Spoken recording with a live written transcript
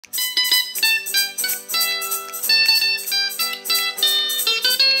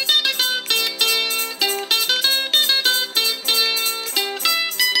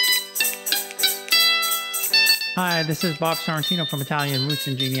Hi, this is Bob Sorrentino from Italian Roots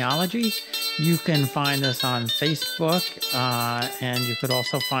and Genealogy. You can find us on Facebook, and you could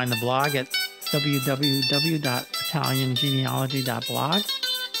also find the blog at www.italiangenealogy.blog.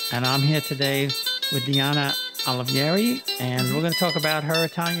 And I'm here today with Deanna Oliveieri, and we're going to talk about her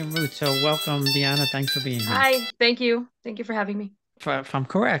Italian roots. So welcome, Deanna. Thanks for being here. Hi, thank you. Thank you for having me. If I'm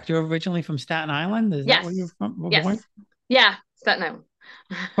correct, you're originally from Staten Island. Is that where Yes. were Yes. born? Yeah, Staten Island.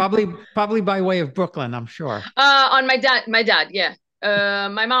 Probably by way of Brooklyn, I'm sure. On my dad, yeah.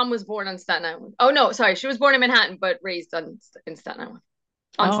 My mom was born on Staten Island. Oh no, sorry, she was born in Manhattan, but raised in Staten Island.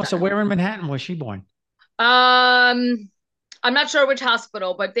 On Oh, so Staten Island. where in Manhattan was she born? I'm not sure which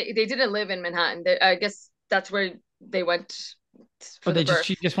hospital, but they didn't live in Manhattan. I guess that's where they went Or for the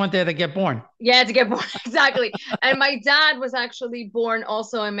she birth. just went there to get born? Yeah, to get born. Exactly. And my dad was actually born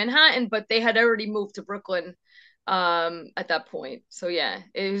also in Manhattan, but they had already moved to Brooklyn at that point. So yeah,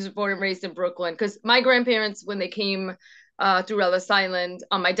 he was born and raised in Brooklyn because my grandparents, when they came through Ellis Island,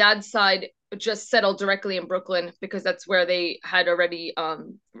 on my dad's side, just settled directly in Brooklyn because that's where they had already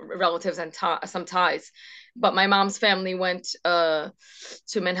relatives and some ties. But my mom's family went to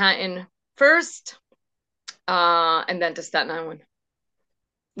Manhattan first, and then to Staten Island.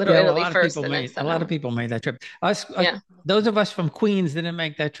 Little Yeah, well, Italy first, and then a Staten lot of Island. people made that trip. Yeah. Those of us from Queens didn't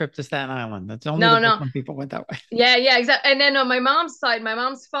make that trip to Staten Island. That's only the No, no. Brooklyn people went that way. Yeah, yeah, exactly. And then on my mom's side, my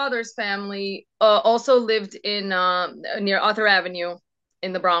mom's father's family also lived in near Arthur Avenue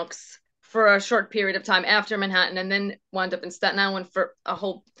in the Bronx for a short period of time after Manhattan, and then wound up in Staten Island for a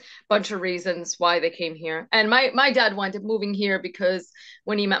whole bunch of reasons why they came here. And my dad wound up moving here because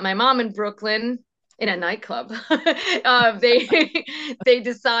when he met my mom in Brooklyn in a nightclub, they they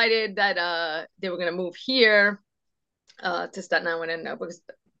decided that they were gonna move here to Staten Island, and because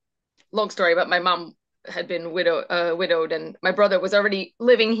long story, but my mom had been widowed, and my brother was already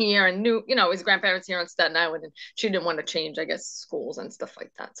living here and knew, his grandparents here on Staten Island, and she didn't want to change, I guess, schools and stuff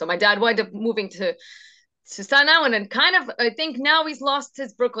like that. So my dad wound up moving to Staten Island, and kind of, I think now he's lost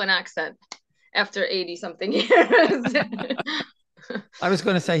his Brooklyn accent after 80 something years. I was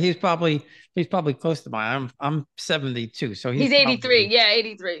going to say he's probably close to mine. I'm 72, so he's He's 83, probably yeah,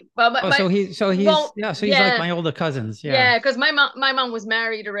 83. But oh, well, so he's like yeah, my older cousins. Yeah. yeah, because my mom was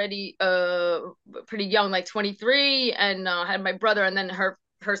married already, pretty young, like 23, and had my brother, and then her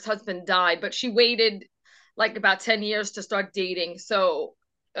husband died, but she waited like about 10 years to start dating. So,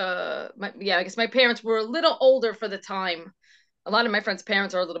 yeah, I guess my parents were a little older for the time. A lot of my friends'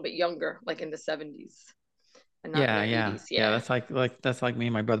 parents are a little bit younger, like in the 70s and not in Yeah, their yeah, 80s. yeah. Yeah, That's like me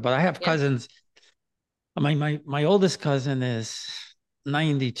and my brother. But I have yeah. cousins. My oldest cousin is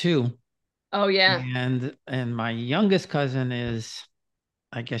 92, Oh yeah. and my youngest cousin is,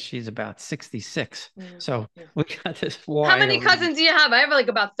 I guess she's about 66. Yeah, So yeah. we got this How wide many range. cousins do you have? I have like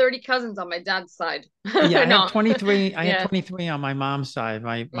about 30 cousins on my dad's side. Yeah, I have No. 23. I had Yeah. 23 on my mom's side.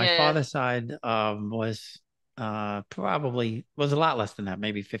 My Yeah. father's side was probably was a lot less than that,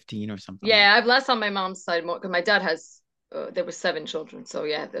 maybe 15 or something like Yeah, that. I've less on my mom's side more because my dad has there were seven children. So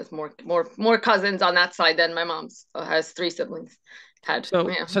yeah, there's more cousins on that side than my mom's has three siblings had.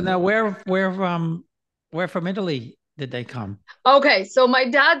 Yeah. So now where from Italy did they come? Okay, so my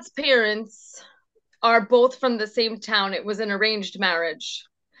dad's parents are both from the same town. It was an arranged marriage.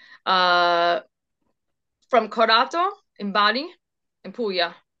 Uh from Corato in Bari in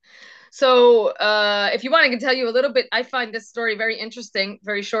Puglia. So, if you want, I can tell you a little bit. I find this story very interesting,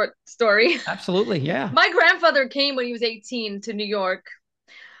 very short story. Absolutely, yeah. My grandfather came when he was 18 to New York,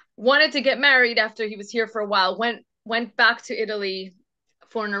 wanted to get married after he was here for a while, went back to Italy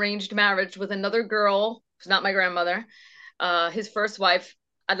for an arranged marriage with another girl, who's not my grandmother, his first wife,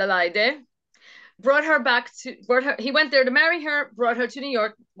 Adelaide. He went there to marry her, brought her to New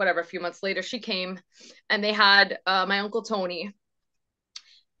York, whatever, a few months later, she came, and they had my Uncle Tony.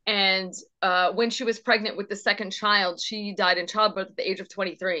 And when she was pregnant with the second child, she died in childbirth at the age of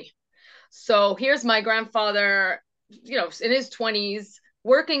 23. So here's my grandfather, in his 20s,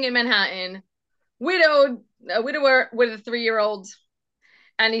 working in Manhattan, a widower with a 3-year-old.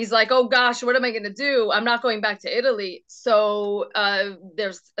 And he's like, oh gosh, what am I going to do? I'm not going back to Italy. So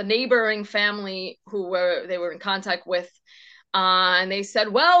there's a neighboring family they were in contact with. And they said,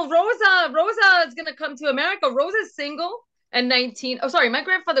 well, Rosa is going to come to America. Rosa's single and 19. Oh, sorry, my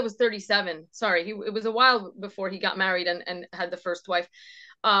grandfather was 37. Sorry, it was a while before he got married and had the first wife.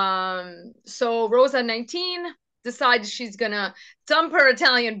 So Rosa, 19, decides she's gonna dump her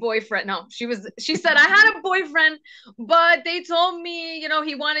Italian boyfriend. No, she said, I had a boyfriend, but they told me,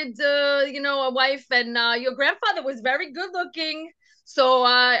 he wanted a wife, and your grandfather was very good looking. So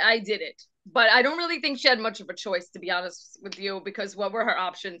I did it. but I don't really think she had much of a choice, to be honest with you, because what were her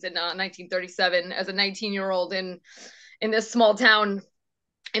options in 1937 as a 19-year-old in this small town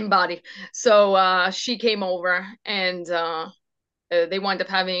in Bari? So she came over, and they wound up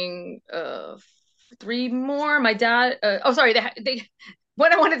having three more. My dad, oh, sorry, they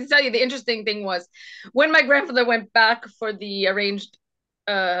what I wanted to tell you, the interesting thing was when my grandfather went back for the arranged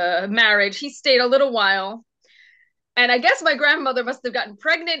marriage, he stayed a little while. And I guess my grandmother must have gotten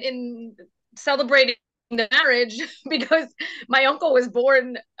pregnant in celebrating the marriage because my uncle was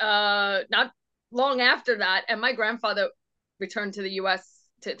born not long after that. And my grandfather returned to the US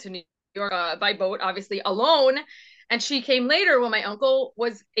to New York by boat, obviously alone. And she came later when my uncle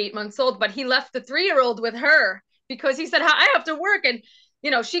was 8 months old, but he left the 3-year-old with her because he said, I have to work. And,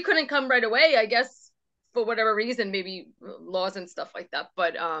 she couldn't come right away, I guess, for whatever reason, maybe laws and stuff like that.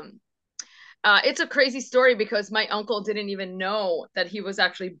 But it's a crazy story because my uncle didn't even know that he was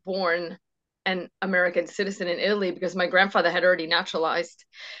actually born an American citizen in Italy because my grandfather had already naturalized.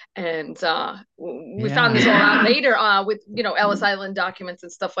 And we found this all out later with, Ellis Island documents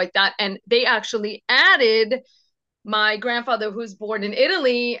and stuff like that. And they actually added my grandfather, who's born in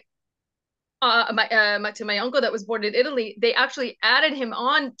Italy, to my uncle that was born in Italy. They actually added him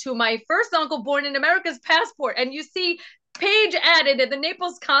on to my first uncle born in America's passport. And you see page added at the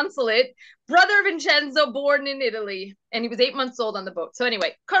Naples consulate, brother Vincenzo, born in Italy, and he was 8 months old on the boat. So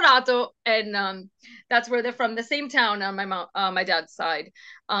anyway, Corato, and that's where they're from, the same town on my dad's side.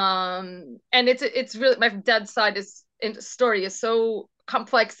 And it's really, my dad's side story is so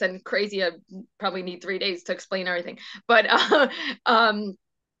complex and crazy. I probably need 3 days to explain everything. But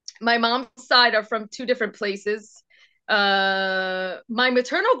my mom's side are from two different places. My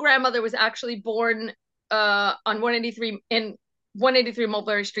maternal grandmother was actually born on 183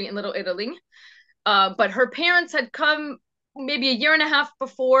 Mulberry Street in Little Italy. But her parents had come maybe a year and a half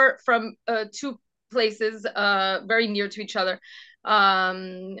before from two places very near to each other.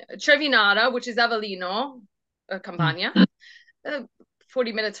 Trevinara, which is Avellino, Campania,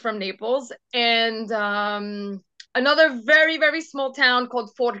 40 minutes from Naples, and another very, very small town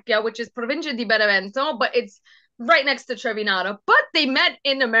called Forchia, which is Provincia di Benevento, but it's right next to Trevinara. But they met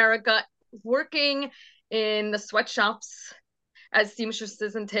in America working in the sweatshops as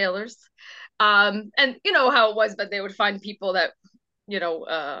seamstresses and tailors. And you know how it was, but they would find people that,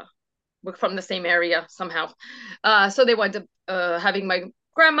 were from the same area somehow. So they wound up having my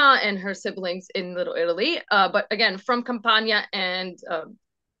grandma and her siblings in Little Italy. But again, from Campania, and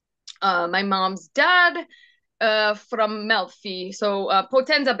my mom's dad from Melfi. So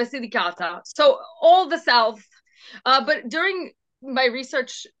Potenza Basilicata. So all the South. But during my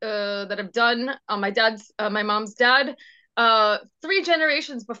research that I've done on my mom's dad, 3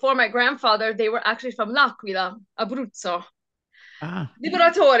 generations before my grandfather, they were actually from L'Aquila, Abruzzo.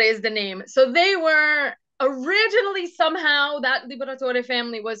 Liberatore is the name. So they were originally, somehow, that Liberatore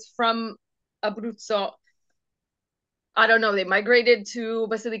family was from Abruzzo. I don't know. They migrated to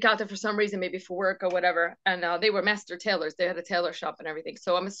Basilicata for some reason, maybe for work or whatever. And they were master tailors. They had a tailor shop and everything.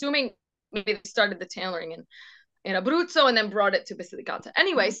 So I'm assuming maybe they started the tailoring in Abruzzo and then brought it to Basilicata.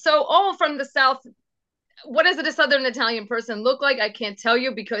 Anyway, so all from the South. What does a Southern Italian person look like? I can't tell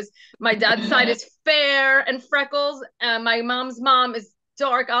you because my dad's side is fair and freckles. And my mom's mom is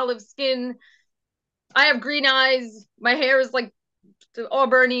dark olive skin. I have green eyes. My hair is like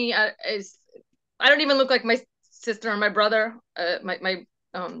auburny. I don't even look like my sister or my brother. My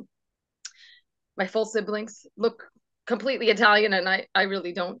full siblings look completely Italian, and I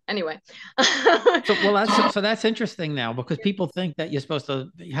really don't. Anyway. That's interesting now, because people think that you're supposed to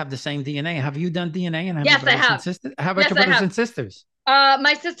have the same DNA. Have you done DNA and have yes, I have. How about your brothers and sisters?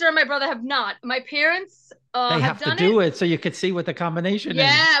 My sister and my brother have not. My parents they have to do it so you could see what the combination is.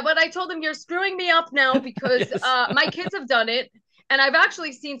 Yeah, but I told them, you're screwing me up now because yes. My kids have done it. And I've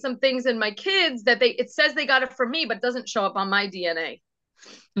actually seen some things in my kids that it says they got it from me, but doesn't show up on my DNA,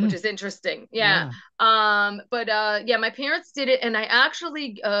 which is interesting. Yeah. But my parents did it. And I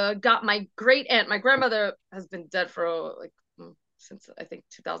actually got my great aunt. My grandmother has been dead for since I think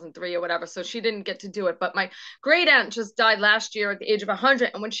 2003 or whatever. So she didn't get to do it. But my great aunt just died last year at the age of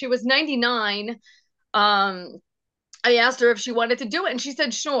 100. And when she was 99, I asked her if she wanted to do it. And she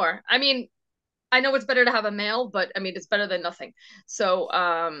said, sure. I mean, I know it's better to have a male, but I mean, it's better than nothing. So,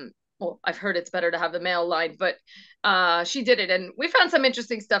 I've heard it's better to have the male line, but she did it. And we found some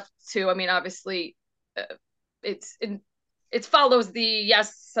interesting stuff too. I mean, obviously it follows the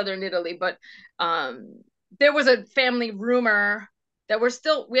Southern Italy, but there was a family rumor that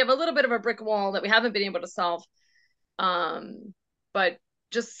we have a little bit of a brick wall that we haven't been able to solve. But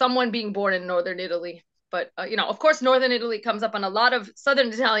just someone being born in Northern Italy. But of course, Northern Italy comes up on a lot of Southern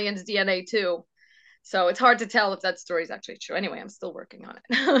Italians' DNA too. So it's hard to tell if that story is actually true. Anyway, I'm still working on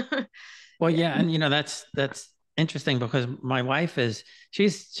it. Well, Yeah. yeah, and that's interesting because my wife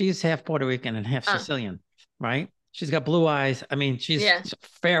she's half Puerto Rican and half Uh, Sicilian, right? She's got blue eyes. I mean, she's yeah.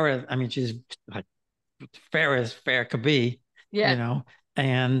 fairer. I mean, she's like fair as fair could be, Yeah.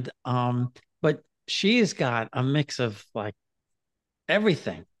 and but she's got a mix of like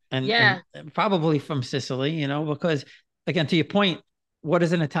everything, and Yeah. probably from Sicily, because again, to your point, what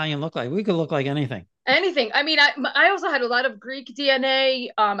does an Italian look like? We could look like anything. Anything. I mean, I also had a lot of Greek DNA,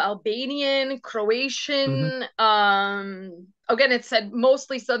 Albanian, Hmm. Croatian. Again, it said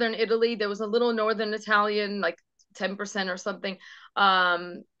mostly Southern Italy. There was a little Northern Italian, like 10% or something.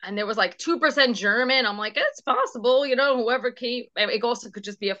 And there was like 2% German. I'm like, it's possible, whoever came. It also could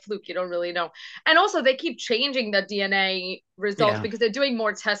just be a fluke. You don't really know. And also, they keep changing the DNA results Yeah, because they're doing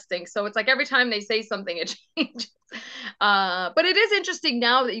more testing. So it's like every time they say something, it changes. But it is interesting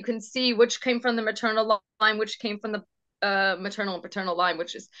now that you can see which came from the maternal line, which came from the maternal and paternal line,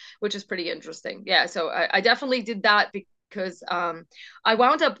 which is pretty interesting. Yeah, so I definitely did that because I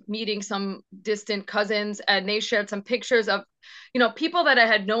wound up meeting some distant cousins, and they shared some pictures of, people that I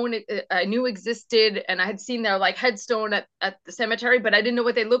had known, I knew existed, and I had seen their like headstone at the cemetery, but I didn't know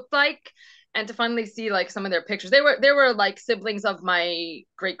what they looked like. And to finally see like some of their pictures, they were like siblings of my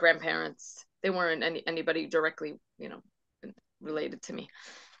great grandparents. They weren't anybody directly, related to me.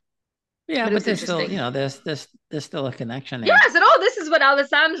 yeah, But it but was there's still, interesting. there's still a connection there. Yes, and this is what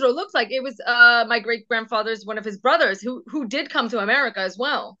Alessandro looks like. It was my great grandfather's one of his brothers who did come to America as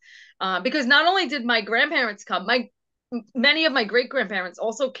well. Because not only did my grandparents come, my many of my great grandparents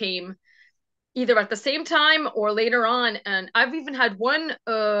also came either at the same time or later on. And I've even had one,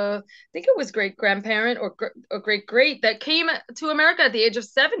 I think it was great grandparent or great great that came to America at the age of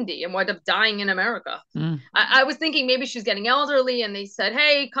 70 and wound up dying in America. Mm. I was thinking maybe she's getting elderly and they said,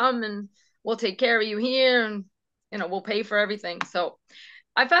 hey, come and we'll take care of you here and, we'll pay for everything. So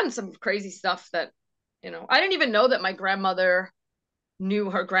I found some crazy stuff that, I didn't even know that my grandmother knew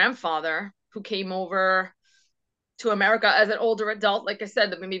her grandfather who came over to America as an older adult, like I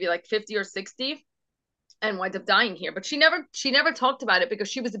said, maybe like 50 or 60 and wind up dying here. But she never talked about it because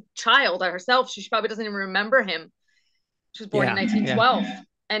she was a child herself. She probably doesn't even remember him. She was born in Yeah, yeah. 1912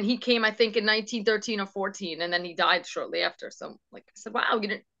 and he came, I think, in 1913 or 14, and then he died shortly after. So like I said, wow, you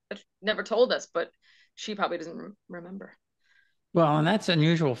didn't never told us, but she probably doesn't remember. Well, and that's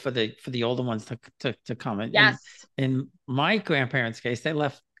unusual for the older ones to come. And Yes. in my grandparents' case, they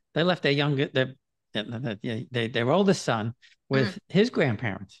left their oldest son Mm. with his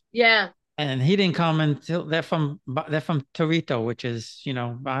grandparents, Yeah. and he didn't come until they're from Torito, which is I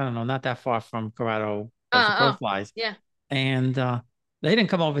don't know, not that far from Corrado as the crow Oh, flies, yeah. and they didn't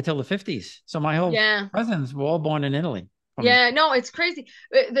come over till the 50s. So my whole Yeah. cousins were all born in Italy. From Yeah, no, it's crazy.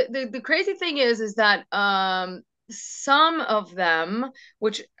 The crazy thing is that some of them,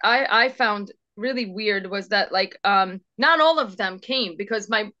 which I found really weird, was that like not all of them came because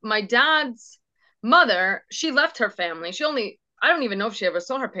my dad's mother, she left her family. She only I don't even know if she ever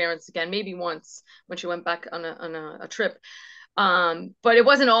saw her parents again, maybe once when she went back on a trip. But it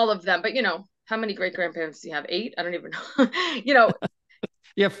wasn't all of them. But how many great grandparents do you have? 8? I don't even know.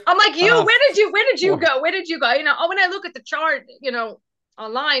 yeah, I'm like, where did you four. go? Where did you go? When I look at the chart,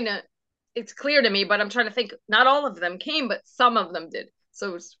 online, it's clear to me, but I'm trying to think. Not all of them came, but some of them did.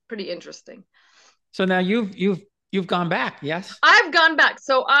 So it's pretty interesting. So now you've gone back, yes? I've gone back.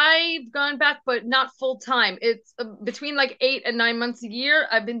 So I've gone back, but not full time. It's between like 8 and 9 months a year.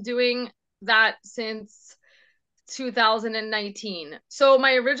 I've been doing that since 2019. So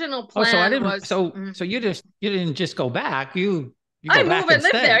my original Oh, so I plan didn't. was So you didn't just go back. You go I move back and and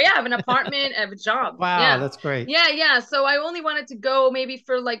live there. stay. Yeah, I have an apartment, I have a job. Wow, Yeah. that's great. Yeah, yeah. So I only wanted to go maybe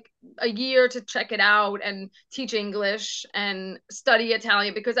for like a year to check it out and teach English and study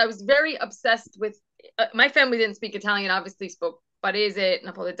Italian because I was very obsessed with my family didn't speak Italian, obviously spoke Barese,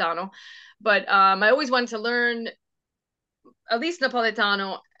 Napoletano, but I always wanted to learn at least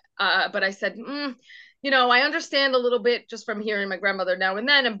Napoletano. But I said, I understand a little bit just from hearing my grandmother now and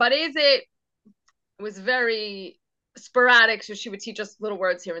then. And Barese was very sporadic, so she would teach us little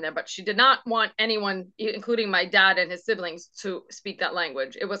words here and there, but she did not want anyone, including my dad and his siblings, to speak that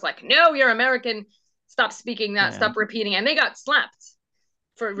language. It was like, no, you're American, stop speaking that, Yeah. stop repeating, and they got slapped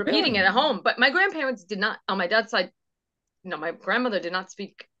for repeating it Really? at home. But my grandparents did not, on my dad's side, no, my grandmother did not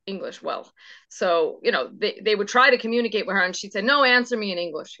speak English well. So, they would try to communicate with her and she'd say, no, answer me in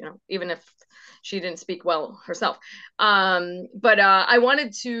English, even if she didn't speak well herself. But I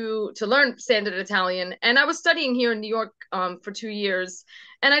wanted to learn standard Italian, and I was studying here in New York for 2 years.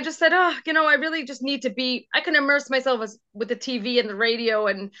 And I just said, I really just need to I can immerse myself with the TV and the radio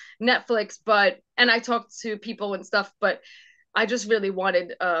and Netflix, and I talked to people and stuff, but I just really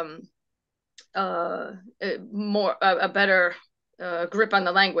wanted a better grip on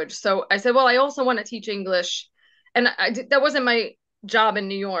the language. So I said, well, I also want to teach English. And that wasn't my job in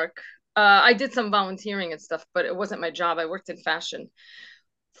New York. I did some volunteering and stuff, but it wasn't my job. I worked in fashion.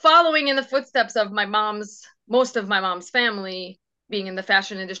 Following in the footsteps of most of my mom's family being in the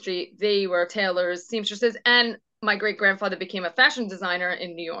fashion industry, they were tailors, seamstresses, and my great-grandfather became a fashion designer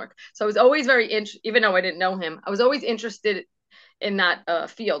in New York. So I was always even though I didn't know him, I was always interested in that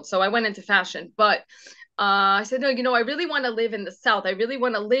field. So I went into fashion, but I said, no, I really want to live in the South. I really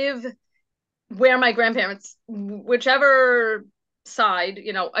want to live where my grandparents, whichever side,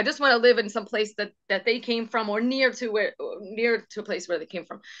 I just want to live in some place that they came from, or near to a place where they came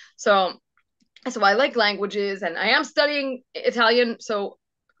from. So I like languages, and I am studying Italian. So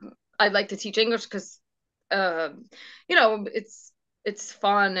I'd like to teach English because, it's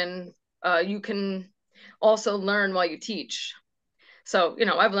fun, and you can also learn while you teach. So,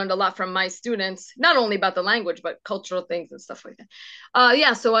 I've learned a lot from my students, not only about the language, but cultural things and stuff like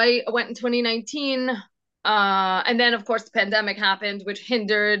that. So I went in 2019. And then, of course, the pandemic happened, which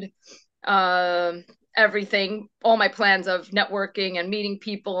hindered everything, all my plans of networking and meeting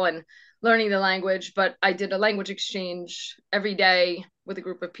people and learning the language. But I did a language exchange every day with a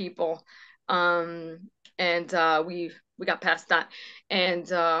group of people. And we got past that. And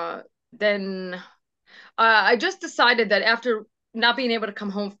then I just decided that after not being able to come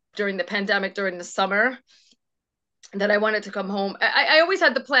home during the pandemic, during the summer, that I wanted to come home. I always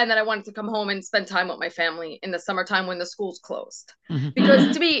had the plan that I wanted to come home and spend time with my family in the summertime when the schools closed. Mm-hmm.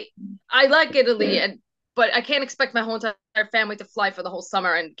 Because to me, I like Italy, but I can't expect my whole entire family to fly for the whole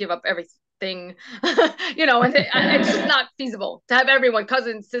summer and give up everything, and it's just not feasible to have everyone,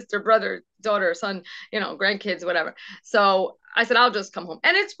 cousin, sister, brother, daughter, son, grandkids, whatever. So I said, I'll just come home.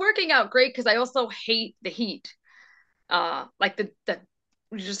 And it's working out great because I also hate the heat. Like the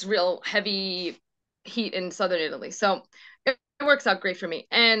just real heavy heat in southern Italy. So it works out great for me.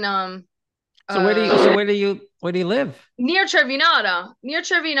 And so where do you live? Near Cervinata.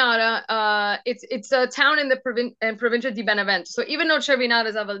 It's a town in the Provincia di Benevento. So even though Cervinata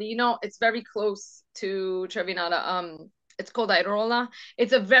is Avellino, it's very close to Cervinata. It's called Airola.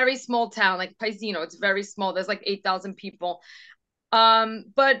 It's a very small town, like Paesino. It's very small. There's like 8,000 people.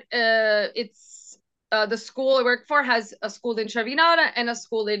 But it's the school I work for has a school in Cervinata and a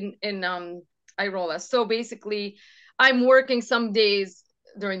school in Airola. So basically, I'm working some days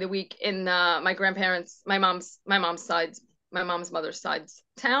during the week in my mom's mother's side's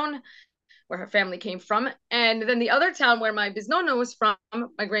town, where her family came from, and then the other town where my bisnonno was from,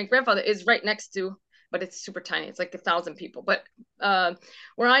 my great grandfather, is right next to, but it's super tiny. It's like 1,000 people. But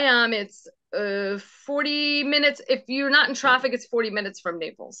where I am, it's 40 minutes. If you're not in traffic, it's 40 minutes from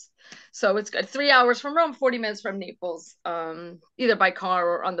Naples. So it's good. 3 hours from Rome, 40 minutes from Naples, either by car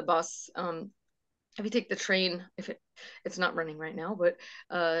or on the bus. If you take the train, it's not running right now, but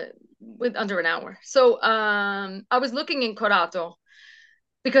with under an hour. So I was looking in Corato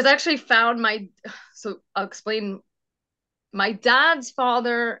because I actually found so I'll explain. My dad's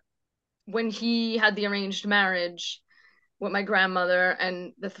father, when he had the arranged marriage with my grandmother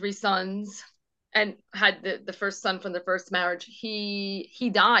and the 3 sons, and had the first son from the first marriage,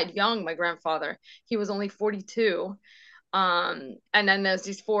 he died young, my grandfather. He was only 42. And then there's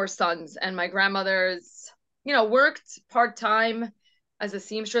these 4 sons, and my grandmother's, worked part-time as a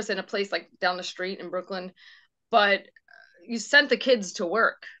seamstress in a place like down the street in Brooklyn, but you sent the kids to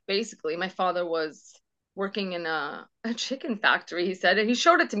work. Basically, my father was working in a chicken factory, he said, and he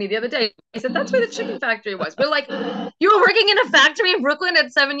showed it to me the other day. He said, that's where the chicken factory was. We're like, you were working in a factory in Brooklyn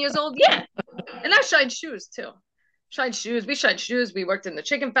at 7 years old? Yeah. And I shined shoes too. We shined shoes. We worked in the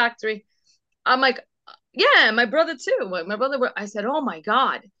chicken factory. I'm like, yeah, my brother too. I said, oh my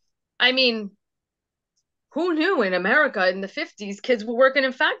God. I mean, who knew in America in the 50s, kids were working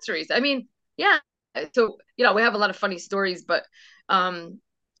in factories? I mean, yeah. So, we have a lot of funny stories, but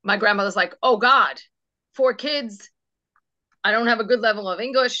my grandmother's like, oh God, 4 kids. I don't have a good level of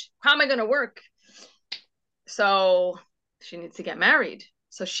English. How am I going to work? So she needs to get married.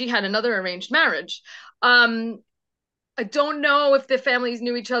 So she had another arranged marriage. I don't know if the families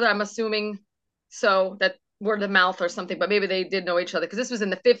knew each other. I'm assuming so, that word of mouth or something, but maybe they did know each other because this was in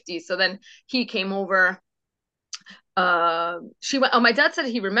the 50s. So then he came over she went. Oh, my dad said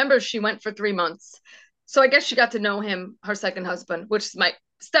he remembers she went for 3 months. So I guess she got to know him, her second husband, which is my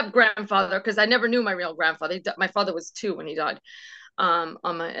step grandfather, because I never knew my real grandfather. My father was 2 when he died. On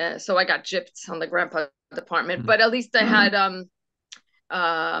my so I got gypped on the grandpa department, but at least I had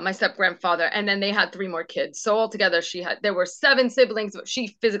my step grandfather, and then they had 3 more kids. So altogether, there were 7 siblings, but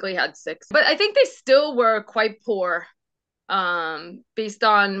she physically had 6. But I think they still were quite poor, based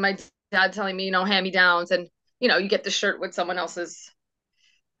on my dad telling me, hand me downs, and you get the shirt with someone else's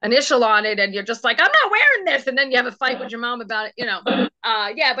initial on it, and you're just like, I'm not wearing this, and then you have a fight with your mom about it.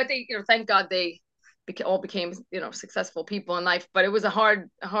 Yeah, but they, thank God they all became successful people in life. But it was a hard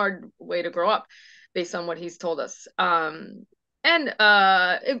way to grow up, based on what he's told us. And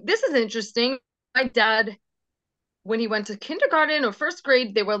this is interesting. My dad, when he went to kindergarten or first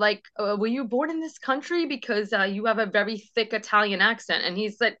grade, they were like, were you born in this country? Because you have a very thick Italian accent. And he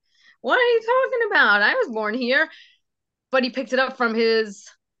said, what are you talking about? I was born here. But he picked it up from his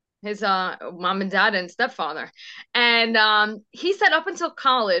mom and dad and stepfather. And he said up until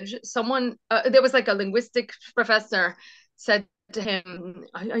college, there was like a linguistic professor said to him,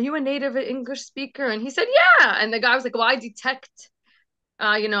 are you a native English speaker? And he said, yeah. And the guy was like, well, I detect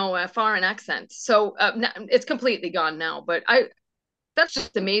a foreign accent. So it's completely gone now. But that's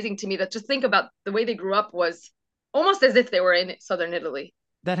just amazing to me, that just think about the way they grew up was almost as if they were in southern Italy.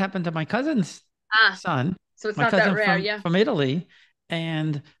 That happened to my cousin's son. So it's my not cousin that rare, from Italy.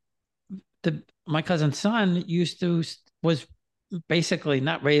 And my cousin's son was basically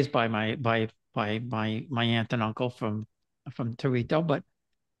not raised by my aunt and uncle from Torito, but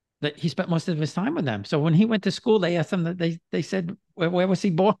that he spent most of his time with them. So when he went to school, they asked him that they said, where was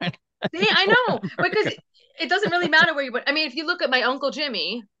he born? See, I know, because it doesn't really matter where you went. I mean, if you look at my Uncle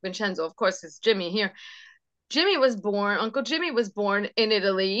Jimmy, Vincenzo, of course, it's Jimmy here. Uncle Jimmy was born in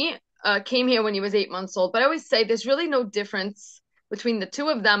Italy, came here when he was 8 months old. But I always say there's really no difference between the two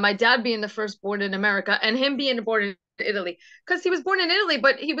of them. My dad being the first born in America and him being born in Italy, because he was born in Italy,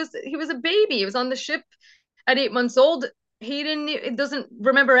 but he was a baby. He was on the ship at 8 months old. He doesn't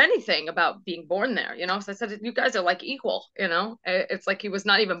remember anything about being born there, So I said, you guys are like equal, It's like he was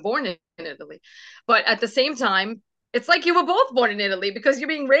not even born in Italy. But at the same time, it's like you were both born in Italy, because you're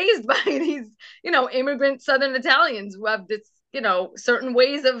being raised by these, immigrant Southern Italians who have this, certain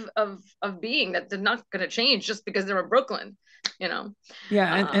ways of being that they're not going to change just because they're in Brooklyn, Yeah,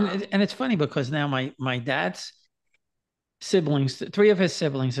 and it's funny because now my dad's siblings, 3 of his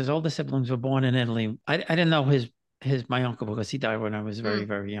siblings, his older siblings, were born in Italy. I didn't know my uncle, because he died when I was very,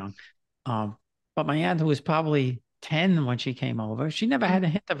 very young. But my aunt, who was probably 10 when she came over, she never had a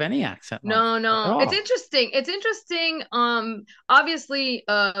hint of any accent. No. It's interesting. Obviously,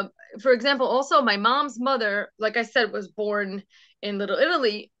 for example, also my mom's mother, like I said, was born in Little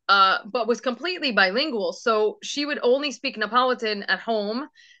Italy, but was completely bilingual. So she would only speak Neapolitan at home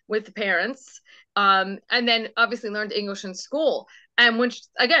with the parents, and then obviously learned English in school. And when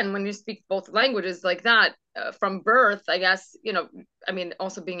you speak both languages like that, from birth, I guess,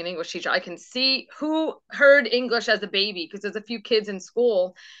 also being an English teacher, I can see who heard English as a baby, because there's a few kids in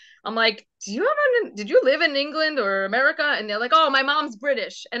school. I'm like, did you live in England or America? And they're like, oh, my mom's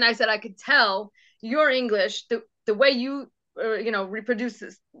British. And I said, I could tell your English, the way you, reproduce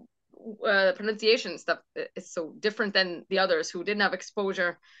this pronunciation stuff is so different than the others who didn't have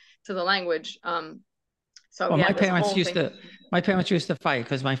exposure to the language. My parents used to fight,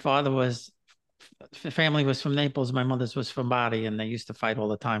 because my family was from Naples, my mother's was from Bari, and they used to fight all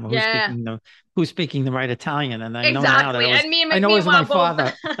the time. Who's speaking the right Italian? And I know now that I know it was my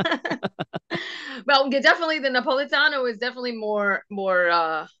father. Well, definitely the Napolitano is definitely more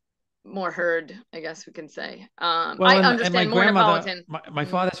heard, I guess we can say. I understand more Napolitan. My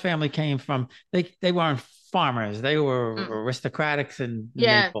father's family came from, they weren't farmers. They were aristocratics in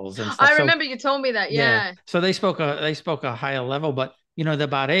Naples and stuff. I remember you told me that. Yeah. So they spoke a higher level, but the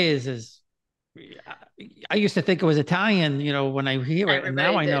Barese is, I used to think it was Italian, when I hear it, and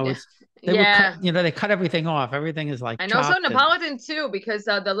now I know they cut everything off. Everything is like, I know. So Neapolitan too, because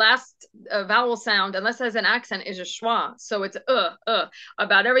the last vowel sound, unless it has an accent, is a schwa. So it's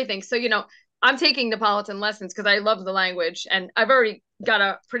about everything. So I'm taking Neapolitan lessons because I love the language, and I've already got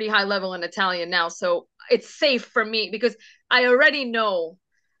a pretty high level in Italian now, so it's safe for me because I already know,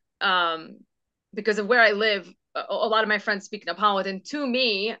 because of where I live, a lot of my friends speak Neapolitan to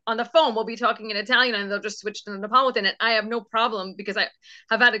me on the phone. We'll be talking in Italian and they'll just switch to Neapolitan, and I have no problem because I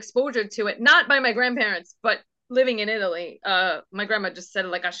have had exposure to it, not by my grandparents, but living in Italy. My grandma just said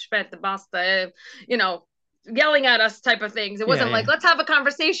like aspetta, basta, yelling at us type of things. It Yeah, wasn't like, yeah. let's have a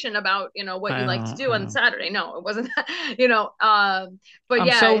conversation about, what I you like to know, do I on know. Saturday. No, it wasn't that, but I'm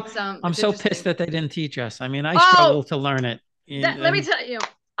yeah, so I'm it's so pissed interesting. that they didn't teach us. I mean, I Oh, struggle to learn it. let me And tell you,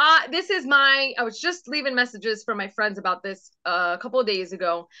 I was just leaving messages for my friends about this a couple of days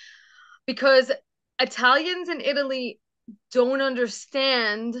ago because Italians in Italy don't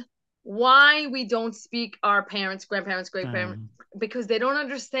understand why we don't speak our parents, grandparents, great parents, because they don't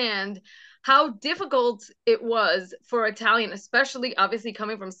understand how difficult it was for Italian, especially obviously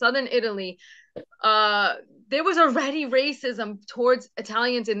coming from southern Italy. uh there was already racism towards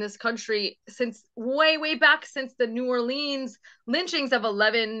Italians in this country since way, way back, since the New Orleans lynchings of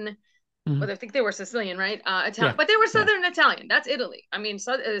 11. mhm. Well, I think they were Sicilian, right? Yeah, Italian, but they were yeah. Southern Italian. That's Italy. I mean,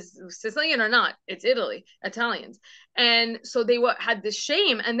 Sicilian or not, it's Italy, Italians. And so they had this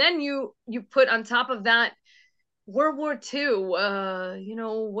shame, and then you put on top of that World War II.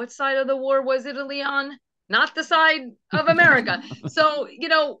 What side of the war was Italy on? Not the side of America. So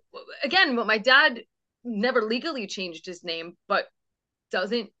again, but my dad never legally changed his name, but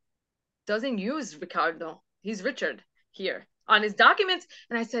doesn't doesn't use Ricardo. He's Richard here on his documents.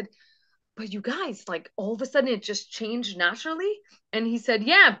 And I said, but you guys, like all of a sudden it just changed naturally. And he said,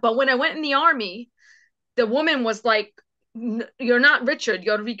 yeah, but when I went in the army, the woman was like, you're not Richard,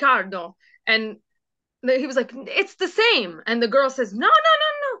 you're Ricardo. And he was like, it's the same. And the girl says, no, no,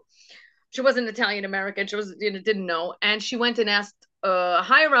 no, no. She wasn't Italian American. She was, didn't know. And she went and asked a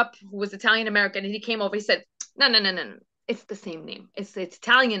higher up who was Italian American. And he came over. He said, no, no, no, no, no. It's the same name. It's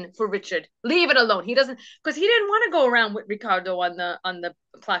Italian for Richard. Leave it alone. He doesn't, because he didn't want to go around with Ricardo on the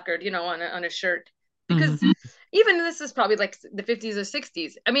placard, on a shirt, because Mhm. even this is probably like the 50s or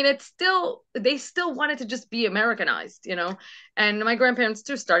 60s. I mean, they still wanted to just be Americanized. And my grandparents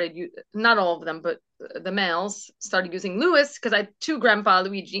too started, not all of them, but the males started using Louis, because I had two grandpa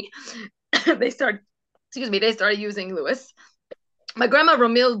Luigi. they started, excuse me, they started using Louis. My grandma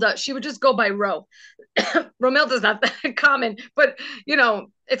Romilda, she would just go by Ro. Romilda's not that common, but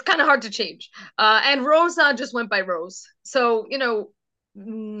it's kind of hard to change. And Rosa just went by Rose. So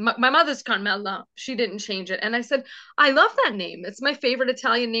my mother's Carmela. She didn't change it, and I said, I love that name. It's my favorite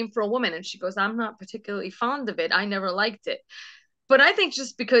Italian name for a woman. And she goes, I'm not particularly fond of it. I never liked it. But I think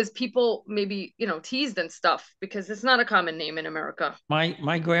just because people maybe teased and stuff, because it's not a common name in America.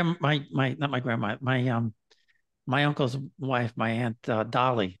 My grand my not my grandma, my uncle's wife, my aunt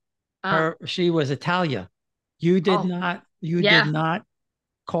Dolly, Ah, she was Italia. oh, You did yeah, not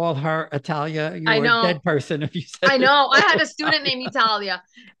call her Italia. You I were a know. dead person if you said I it. know. I had a student named Italia,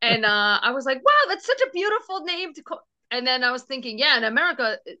 and I was like, "Wow, that's such a beautiful name to call." And then I was thinking, yeah, in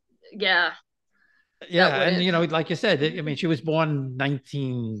America, yeah, that Yeah, and wouldn't. like you said, I mean, she was born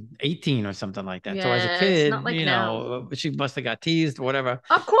 1918 or something like that. So as a Yeah, it's not kid, like now. she must have got teased or whatever.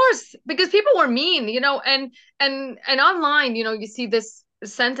 Of course, because people were mean, and online, you see this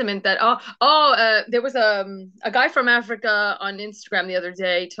sentiment that there was a guy from Africa on Instagram the other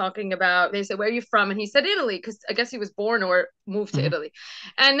day talking about. They said, "Where are you from?" And he said Italy, because I guess he was born or moved to Mhm. Italy.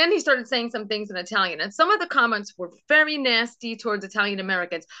 And then he started saying some things in Italian, and some of the comments were very nasty towards Italian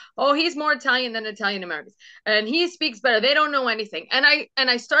Americans. Oh, he's more Italian than Italian Americans, and he speaks better. They don't know anything. And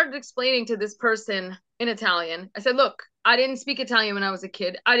I started explaining to this person in Italian. I said, "Look, I didn't speak Italian when I was a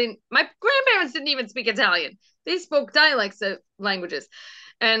kid. I didn't. My grandparents didn't even speak Italian. They spoke dialects of languages."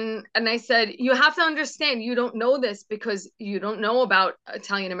 And I said, you have to understand, you don't know this because you don't know about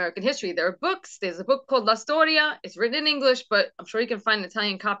Italian American history. There are books. There's a book called La Storia. It's written in English, but I'm sure you can find an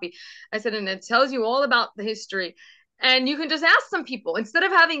Italian copy. I said, and it tells you all about the history. And you can just ask some people instead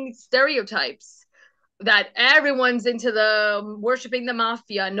of having stereotypes that everyone's into the worshiping the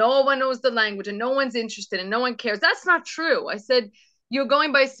mafia. No one knows the language and no one's interested and no one cares. That's not true. I said, you're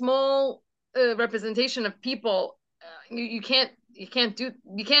going by small representation of people. You can't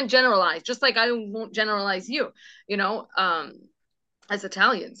generalize. Just like I won't generalize you, you know, as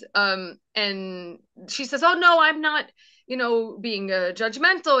Italians. And she says, "Oh no, I'm not, being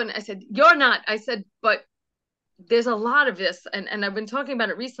judgmental." And I said, "You're not." I said, "But there's a lot of this, and I've been talking about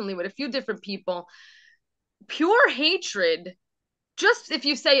it recently with a few different people. Pure hatred, just if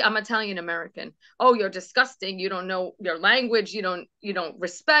you say I'm Italian American, oh, you're disgusting, you don't know your language, you don't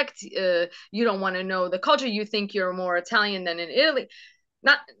respect, you don't want to know the culture, you think you're more Italian than in Italy."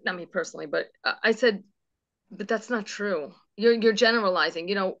 Not me personally, but I said, but that's not true. You're generalizing.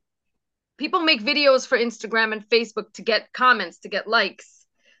 People make videos for Instagram and Facebook to get comments, to get likes.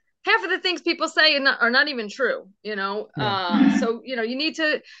 Half of the things people say are not even true. Yeah. So you need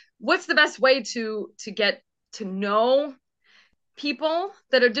to. What's the best way to get to know people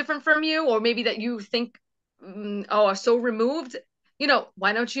that are different from you, or maybe that you think, are so removed?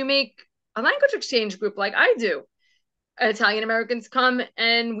 Why don't you make a language exchange group like I do. Italian Americans come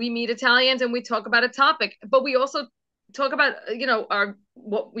and we meet Italians and we talk about a topic, but we also talk about,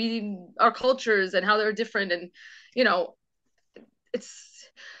 our cultures and how they're different. And, you know, it's,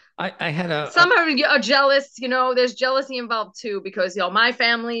 I had some are jealous, there's jealousy involved too, because, my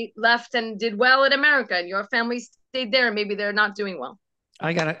family left and did well in America and your family stayed there and maybe they're not doing well.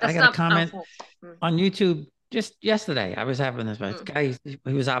 I got a comment on YouTube just yesterday. I was having this guy.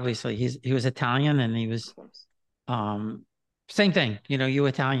 He was obviously he was Italian, and he was same thing. You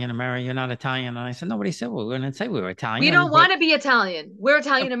Italian American, you're not Italian. And I said, nobody said we were going to say we were Italian. We don't want to be Italian. We're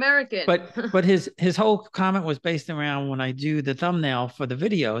Italian American. But his whole comment was based around when I do the thumbnail for the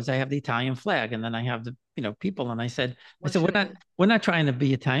videos, I have the Italian flag, and then I have the people. And I said we're not trying to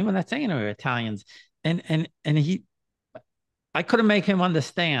be Italian. We're not saying we're Italians. And I couldn't make him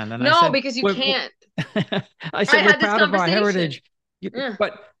understand. And no, I said, because you can't. I said, we're proud of our heritage. Yeah.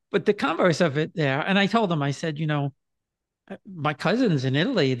 But the converse of it there, and I told him, I said, my cousins in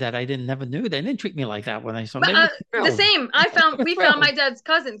Italy that I never knew, they didn't treat me like that when I saw them. The same. We found my dad's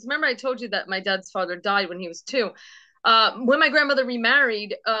cousins. Remember, I told you that my dad's father died when he was 2. When my grandmother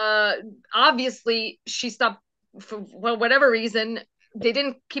remarried, obviously she stopped for whatever reason. They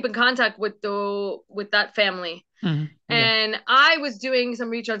didn't keep in contact with that family. Mm-hmm. Yeah. And I was doing some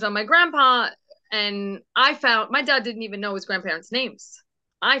research on my grandpa, and I found my dad didn't even know his grandparents' names.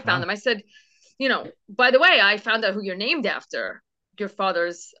 I found them. I said, by the way, I found out who you're named after. Your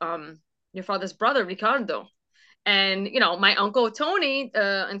father's brother, Ricardo. And, my uncle Tony,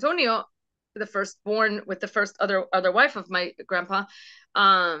 Antonio, the firstborn with the first other wife of my grandpa,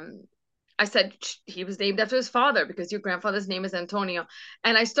 I said, he was named after his father because your grandfather's name is Antonio.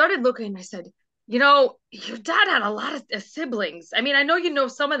 And I started looking and I said, your dad had a lot of siblings. I mean, I know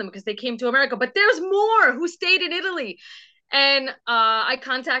some of them because they came to America, but there's more who stayed in Italy. And I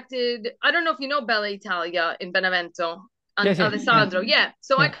contacted, I don't know if you know Bella Italia in Benevento, yes, Alessandro. Yeah.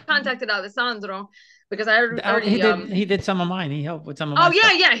 So I contacted Alessandro because I already he did some of mine. He helped with some of mine. Oh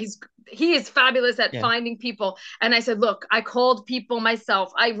yeah, yeah. He is fabulous at finding people. And I said, look, I called people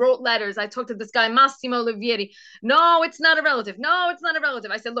myself. I wrote letters. I talked to this guy, Massimo Oliveieri. No, it's not a relative. No, it's not a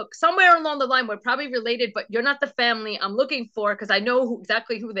relative. I said, look, somewhere along the line, we're probably related, but you're not the family I'm looking for because I know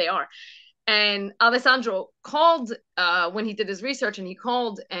exactly who they are. And Alessandro called when he did his research, and he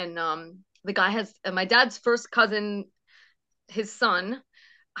called, and the guy has my dad's first cousin, his son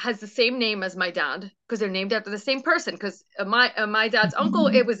has the same name as my dad because they're named after the same person. Because my dad's uncle,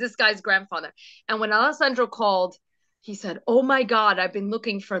 it was this guy's grandfather. And when Alessandro called, he said, "Oh my God, I've been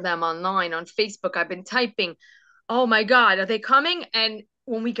looking for them online on Facebook. I've been typing. Oh my God, are they coming?" And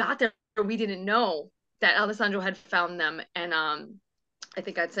when we got there, we didn't know that Alessandro had found them. And I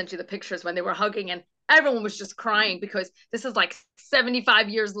think I'd sent you the pictures when they were hugging, and everyone was just crying because this is like 75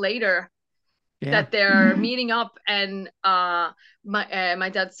 years later that they're meeting up. And my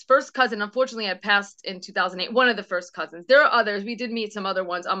dad's first cousin, unfortunately, had passed in 2008. One of the first cousins. There are others. We did meet some other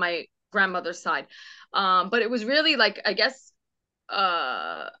ones on my grandmother's side. But it was really like, I guess,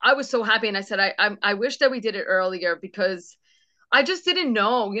 I was so happy. And I said, I wish that we did it earlier because I just didn't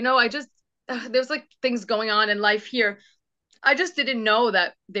know, there's like things going on in life here. I just didn't know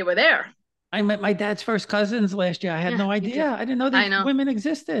that they were there. I met my dad's first cousins last year. I had no idea. I didn't know these women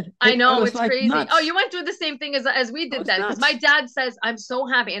existed. I know, it's like crazy. Nuts. Oh, you went through the same thing as we did then. Because my dad says, I'm so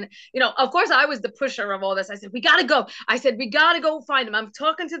happy. And, of course, I was the pusher of all this. I said, we got to go. I said, we got to go find them. I'm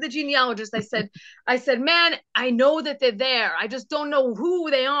talking to the genealogist. I said, man, I know that they're there. I just don't know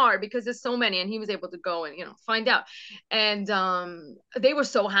who they are because there's so many. And he was able to go and, find out. And they were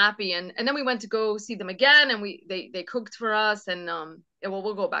so happy. And then we went to go see them again. And they cooked for us. And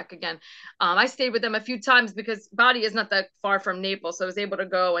we'll go back again. I stayed with them a few times because Bari is not that far from Naples, so I was able to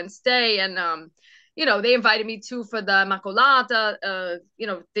go and stay. And they invited me too for the Immacolata.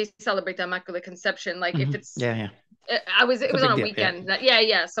 They celebrate the Immaculate Conception. Like if it's it was on a weekend.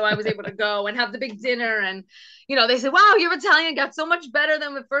 So I was able to go and have the big dinner. And they said, "Wow, your Italian got so much better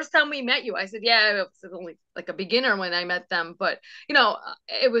than the first time we met you." I said, "Yeah, it was only like a beginner when I met them, but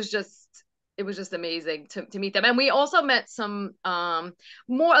it was just amazing to meet them." And we also met some a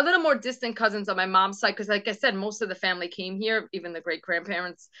little more distant cousins on my mom's side because, like I said, most of the family came here, even the great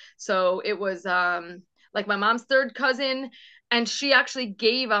grandparents. So it was like my mom's third cousin, and she actually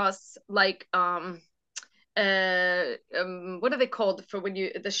gave us like what are they called for when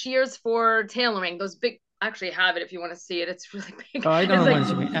you the shears for tailoring, those big. I actually have it if you want to see it. It's really big. Oh, I don't know what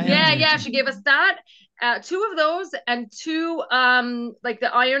you mean. Yeah. She gave us that. 2 of those and 2 like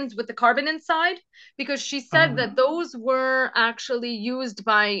the irons with the carbon inside, because she said that those were actually used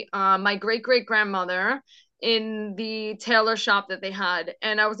by my great grandmother in the tailor shop that they had,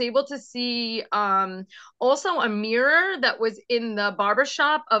 and I was able to see also a mirror that was in the barber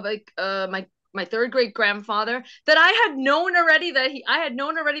shop of like my third great grandfather that I had known already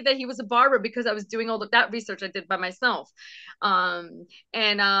that he was a barber because I was doing all of that research I did by myself. And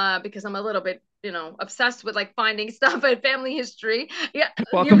because I'm a little bit, obsessed with like finding stuff and family history. Yeah, you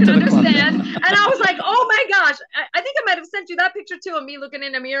Welcome can to the club. understand. And I was like, oh my gosh, I think I might have sent you that picture too of me looking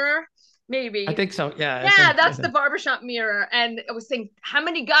in a mirror. I Maybe. think so. Yeah, Yeah, that's the barbershop mirror. And I was saying how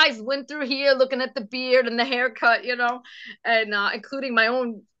many guys went through here looking at the beard and the haircut, and including my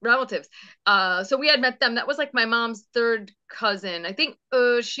own relatives. So we had met them. That was like my mom's third cousin. I think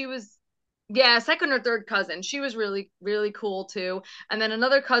she was, yeah, second or third cousin. She was really, really cool too. And then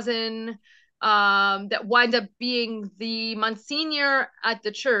another cousin that wind up being the Monsignor at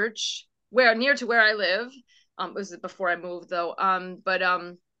the church near to where I live. It was before I moved though. But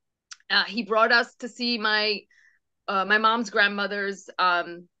he brought us to see my mom's grandmother's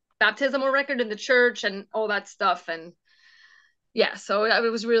baptismal record in the church and all that stuff. And yeah, so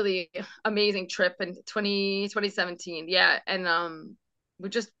it was really amazing trip in 2017. Yeah, and we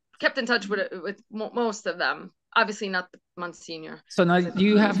just kept in touch with most of them. Obviously, not the Monsignor. So now do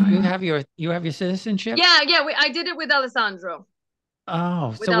you have your citizenship? Yeah, yeah. I did it with Alessandro. Oh,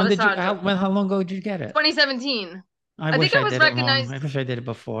 With so when did you Alessandro, how long ago did you get it? 2017. I I think wish I I was did it long. recognized. I wish I did it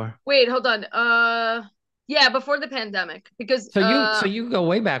before. Wait, hold on. Yeah, before the pandemic, because So you go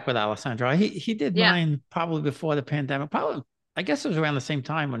way back with Alessandro. He did yeah. mine probably before the pandemic. Probably I guess it was around the same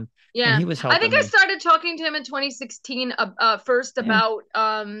time when Yeah, he was I helping think I me. started talking to him in 2016 first Yeah. about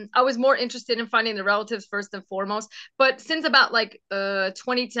I was more interested in finding the relatives first and foremost, but since about like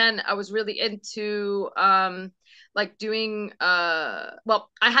 2010 I was really into like doing well,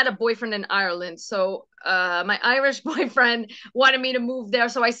 I had a boyfriend in Ireland, so my Irish boyfriend wanted me to move there,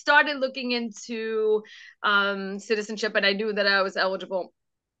 so I started looking into citizenship, and I knew that I was eligible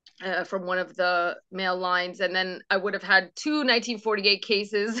from one of the male lines, and then I would have had two 1948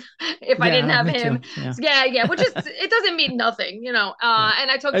 cases if I didn't Yeah, have me him. too. Yeah. So yeah, yeah, which is it doesn't mean nothing, Yeah.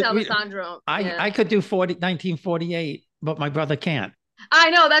 And I talked to We, Alessandro. I Yeah, I could do 1948, but my brother can't. I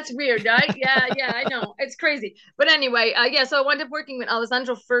know that's weird, right? Yeah, yeah, I know it's crazy, but anyway, yeah. So I wound up working with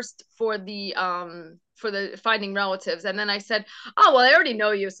Alessandro first for the finding relatives, and then I said, oh well, I already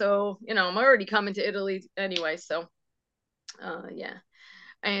know you, so I'm already coming to Italy anyway. So yeah,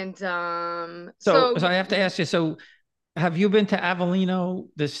 and So I have to ask you, so have you been to Avellino,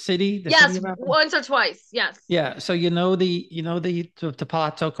 the city yes, of Avellino? once or twice, yes. Yeah. So you know the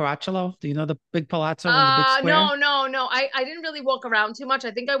Palazzo Caracciolo? Do you know the big palazzo in the big square? No, no, no. I didn't really walk around too much.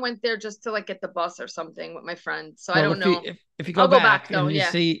 I think I went there just to like get the bus or something with my friend. So I Well, don't if you know. if you go I'll go back back though. and you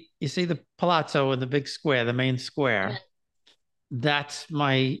Yeah. see the palazzo in the big square, the main Yeah. square, that's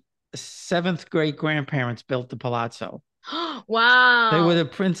my seventh great grandparents built the palazzo. They were Wow. the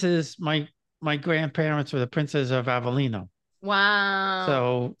princes. My grandparents were the princes of Avellino. Wow.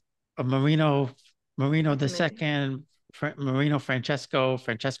 So Marino That's the amazing. second, Marino Francesco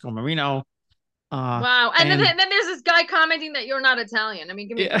Marino, Wow. And then, and then there's this guy commenting that you're not Italian. I mean,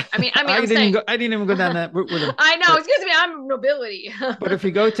 give me a yeah, break. I'm saying. I didn't even go down that route with him. I know. But Excuse me. I'm nobility. but if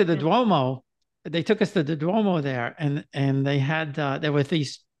you go to the Duomo, they took us to the Duomo there, and they had there were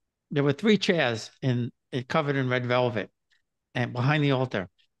three chairs covered in red velvet and behind the altar,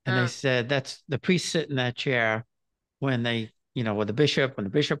 and they Uh, said that's the priests sit in that chair when when the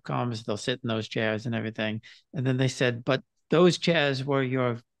bishop comes, they'll sit in those chairs and everything. And then they said, but those chairs were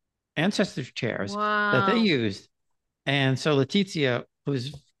your ancestors' chairs that they wow. used. And so Letizia,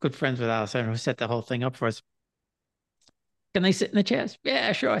 who's good friends with Alessandro, who set the whole thing up for us, can they sit in the chairs?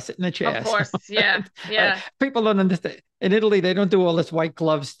 Yeah, sure, I sit in the Of chairs. course. Yeah. Yeah. People don't understand. In Italy, they don't do all this white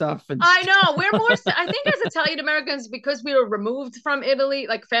glove stuff. And I know. I think as Italian Americans, because we were removed from Italy,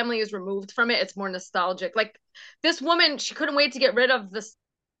 like family is removed from it, it's more nostalgic. Like this woman, she couldn't wait to get rid of the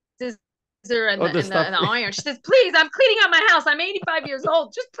scissor and all the this and the stuff. and the iron. She says, "Please, I'm cleaning out my house. I'm 85 years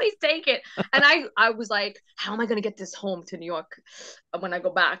old. Just please take it." And I was like, "How am I going to get this home to New York when I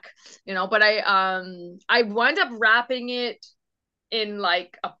go back?" But I wind up wrapping it in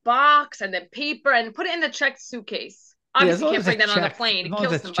like a box and then paper and put it in the checked suitcase. Yeah, as Obviously, long can't as bring it's that on the checked, plane as and long as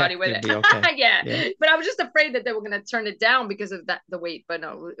kill it's somebody checked, with it'd it. be okay. Yeah, Yeah. but I was just afraid that they were going to turn it down because of the weight. But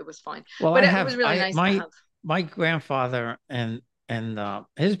no, it was fine. Well, But it was really I nice to my have. my grandfather and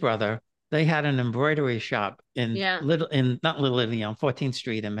his brother, they had an embroidery shop Yeah. in not Little Italy on 14th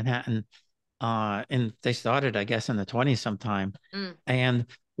Street in Manhattan. And they started, I guess, in the 20s sometime. Mm, And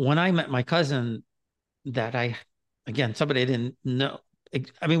when I met my cousin, that again, somebody I didn't know.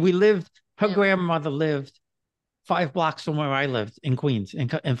 I mean, her yeah. grandmother lived 5 blocks from where I lived in Queens,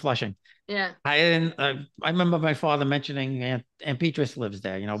 in Flushing. Yeah. I didn't. I remember my father mentioning Aunt Beatrice lives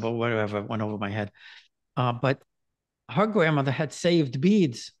there, but whatever went over my head. But her grandmother had saved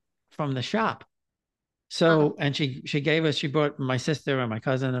beads from the shop. Oh, So, and she brought my sister and my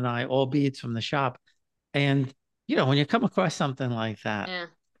cousin and I all beads from the shop. And, when you come across something like that, yeah.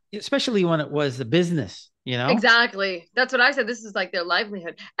 especially when it was the business. Exactly. That's what I said. This is like their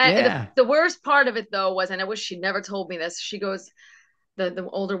livelihood. And the, Yeah. the worst part of it though was, and I wish she never told me this. She goes, the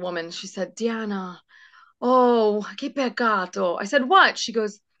older woman, she said, Deanna, oh, che peccato. I said, what? She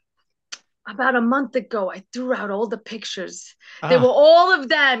goes, about a month ago, I threw out all the pictures. They were Ah, all of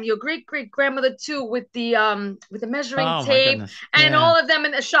them, your great great grandmother too, with the measuring oh my tape goodness. and Yeah. all of them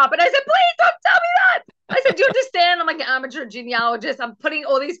in the shop. And I said, please don't tell me that. I said, do you understand? I'm like an amateur genealogist. I'm putting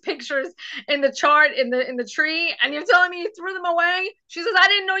all these pictures in the chart in the tree, and you're telling me you threw them away. She says, I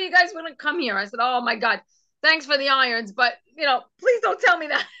didn't know you guys were gonna come here. I said, oh my God, thanks for the irons, but please don't tell me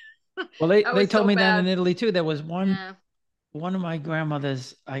that. Well, they, That they was told so me that in bad. Italy too. There was one Yeah. one of my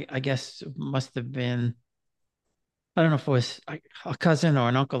grandmothers, I guess must have been, I don't know if it was a cousin or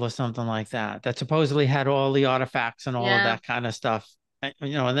an uncle or something like that, that supposedly had all the artifacts and all of Yeah. that kind of stuff.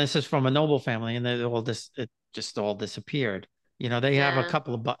 And this is from a noble family, and it just all disappeared. They have a Yeah.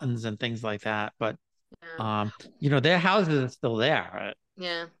 couple of buttons and things like that, but Yeah. their houses are still there.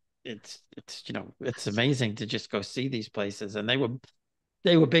 Yeah. It's amazing to just go see these places, and they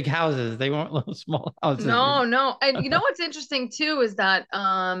were big houses. They weren't little small houses. No, no. And you know what's interesting too is that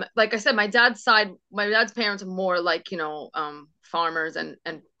like I said, my dad's parents are more like, farmers and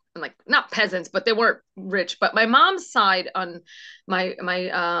like not peasants, but they weren't rich. But my mom's side on my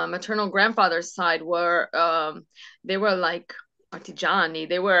maternal grandfather's side they were like artigiani,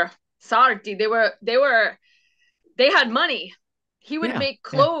 they were sarti, they had money. He would Yeah, make yeah,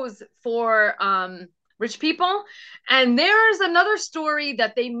 clothes for rich people. And there's another story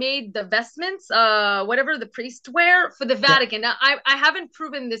that they made the vestments, whatever the priests wear for the yeah. Vatican. Now, I haven't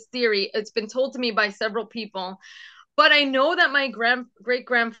proven this theory. It's been told to me by several people, but I know that my great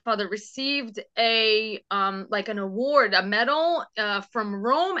grandfather received a like an award, a medal from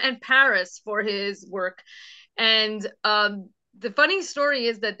Rome and Paris for his work. And the funny story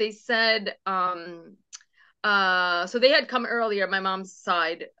is that they said so they had come earlier, my mom's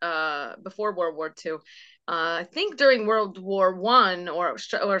side, before World War II. I think during World War One or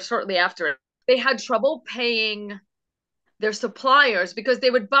shortly after, they had trouble paying their suppliers because they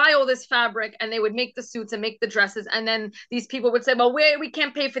would buy all this fabric and they would make the suits and make the dresses, and then these people would say, "Well, we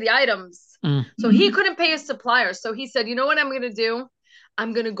can't pay for the items." Mm. So he couldn't pay his suppliers. So he said, "You know what I'm going to do?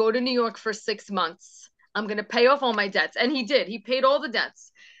 I'm going to go to New York for 6 months. I'm going to pay off all my debts." And he did. He paid all the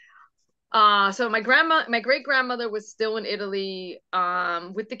debts. So my great grandmother was still in Italy,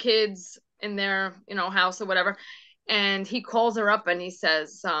 with the kids in their, house or whatever. And he calls her up and he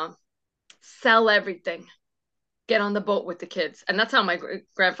says, sell everything, get on the boat with the kids. And that's how my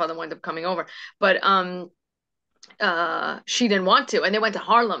grandfather wound up coming over. But she didn't want to. And they went to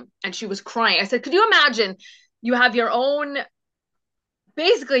Harlem and she was crying. I said, could you imagine you have your own,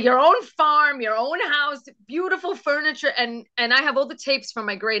 basically your own farm, your own house, beautiful furniture, and I have all the tapes from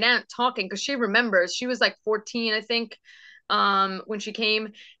my great aunt talking because she remembers. She was like 14, I think, when she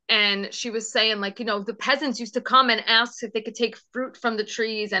came, and she was saying like, the peasants used to come and ask if they could take fruit from the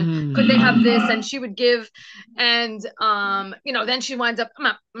trees and could they have this, and she would give, and then she winds up.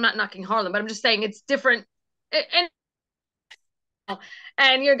 I'm not knocking Harlem, but I'm just saying it's different.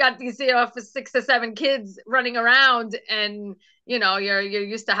 And you got these for 6 to 7 kids running around, and you're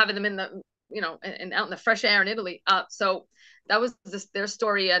used to having them in the and out in the fresh air in Italy. So that was their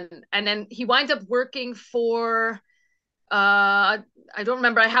story, and then he winds up working for I don't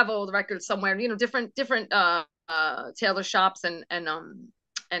remember. I have all the records somewhere. Different tailor shops and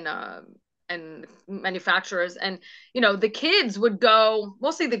and manufacturers, and the kids would go,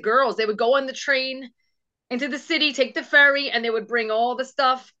 mostly the girls, they would go on the train into the city, take the ferry, and they would bring all the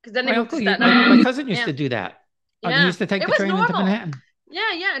stuff because then they My moved to uncle, Staten my Island. cousin used Yeah, to do that. He yeah, used to take it the was train into normal. Manhattan.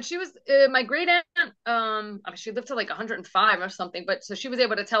 Yeah, yeah, and she was my great aunt. She lived to like 105 or something, but so she was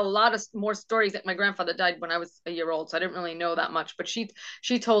able to tell a lot of more stories. That my grandfather died when I was a year old, so I didn't really know that much. But she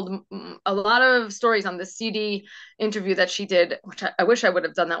told a lot of stories on the CD interview that she did, which I wish I would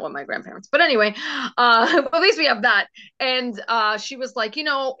have done that with my grandparents. But anyway, at least we have that. And she was like,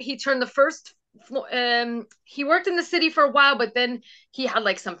 he turned the first. He worked in the city for a while, but then he had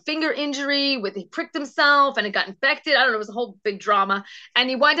like some finger injury with he pricked himself and it got infected. I don't know, it was a whole big drama. And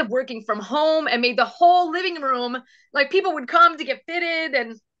he wound up working from home and made the whole living room like people would come to get fitted,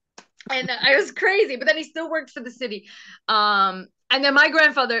 and I was crazy. But then he still worked for the city. And then my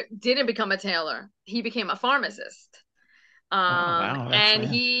grandfather didn't become a tailor; he became a pharmacist. Oh, wow. That's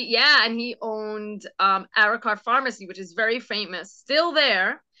And he owned Arakar Pharmacy, which is very famous, still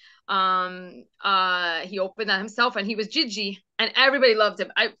there. He opened that himself, and he was Gigi, and everybody loved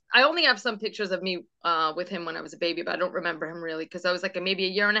him. I only have some pictures of me with him when I was a baby, but I don't remember him really because I was like maybe a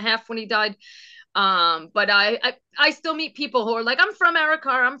year and a half when he died. But I still meet people who are like, I'm from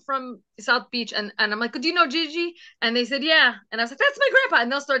Arakar, I'm from South Beach, and I'm like, do you know Gigi? And they said, yeah. And I was like, that's my grandpa.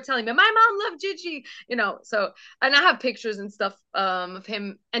 And they'll start telling me, my mom loved Gigi, So, and I have pictures and stuff of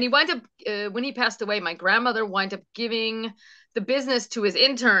him. And he wound up when he passed away, my grandmother wound up giving the business to his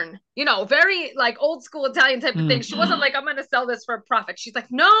intern, very like old school Italian type of thing. She wasn't like, I'm going to sell this for a profit. She's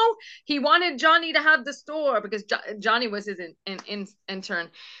like, no, he wanted Johnny to have the store because Johnny was his intern.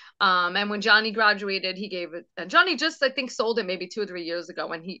 And when Johnny graduated, he gave it. And Johnny just, I think, sold it maybe 2 or 3 years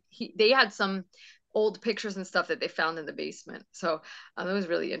ago. And they had some old pictures and stuff that they found in the basement. So that was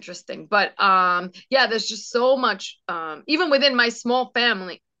really interesting. But yeah, there's just so much, even within my small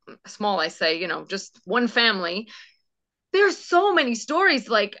family, small, I say, just one family. There's so many stories.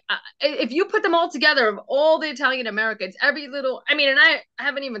 Like if you put them all together of all the Italian Americans, every little, I mean, and I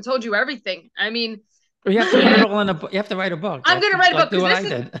haven't even told you everything. I mean, you have to put it all in a book. You have to write a book. I'm going to write a book because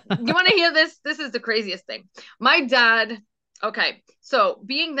this is, you want to hear this? This is the craziest thing. My dad, okay. So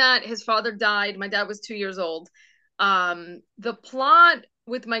being that his father died, my dad was 2 years old. The plot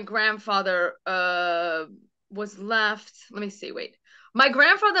with my grandfather was left. Let me see. Wait. My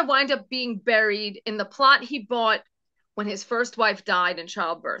grandfather wound up being buried in the plot he bought when his first wife died in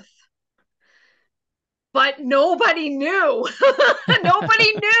childbirth. But nobody knew.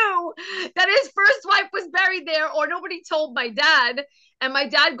 Nobody knew that his first wife was buried there, or nobody told my dad. And my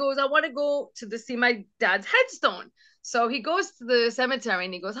dad goes, I want to go to see my dad's headstone. So he goes to the cemetery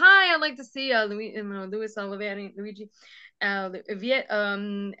and he goes, hi, I'd like to see Louis Oliveieri, Luigi. And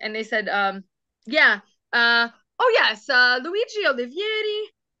they said, yeah. Oh, yes, Luigi Oliveieri,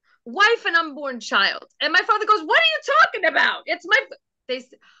 wife and unborn child. And my father goes, what are you talking about? It's my... They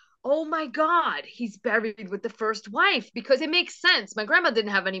said, oh my God, he's buried with the first wife, because it makes sense. My grandma didn't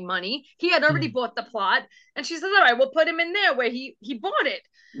have any money. He had already bought the plot. And she says, all right, we'll put him in there where he bought it.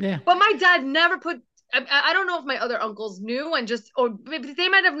 Yeah. But my dad never put, I don't know if my other uncles knew and just, or maybe they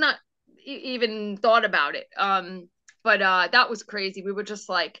might have not even thought about it. But that was crazy. We were just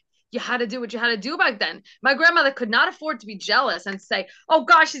like, you had to do what you had to do back then. My grandmother could not afford to be jealous and say, oh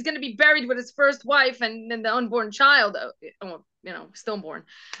gosh, he's going to be buried with his first wife and then the unborn child, stillborn.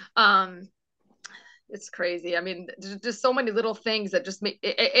 It's crazy. I mean, there's just so many little things that just make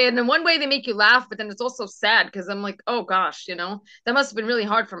and in one way they make you laugh, but then it's also sad because I'm like, oh gosh, that must have been really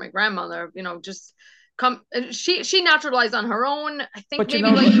hard for my grandmother, just she naturalized on her own, I think, maybe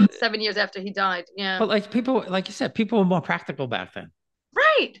like 7 years after he died. Yeah. But like people, like you said, people were more practical back then.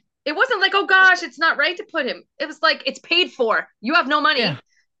 Right. It wasn't like, oh gosh, it's not right to put him. It was like, it's paid for. You have no money. Yeah.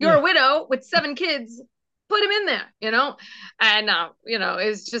 You're a widow with 7 kids. Put him in there, and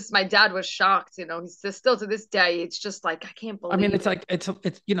it's just, my dad was shocked. He's still to this day. It's just like, I can't believe. I mean, it's like it's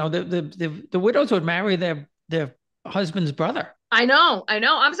the widows would marry their husband's brother. I know.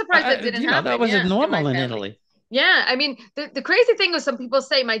 I'm surprised that didn't happen. That wasn't normal in Italy. Yeah, I mean, the crazy thing was, some people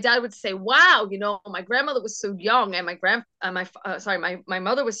say my dad would say, "Wow, my grandmother was so young, and my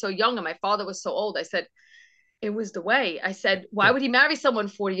mother was so young, and my father was so old." I said, it was the way. I said, why would he marry someone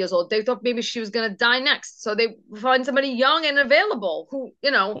 40 years old? They thought maybe she was going to die next. So they find somebody young and available who,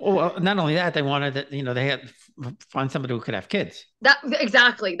 Well, not only that, they wanted that, they had find somebody who could have kids.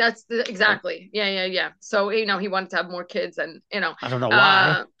 Exactly. Exactly. Yeah. So, he wanted to have more kids, and, I don't know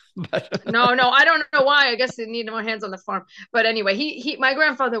why. No, I don't know why. I guess they needed more hands on the farm. But anyway, my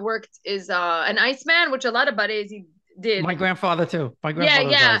grandfather worked as an iceman, which a lot of buddies did. My grandfather too. My grandfather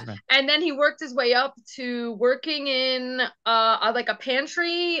was Iceman. And then he worked his way up to working in like a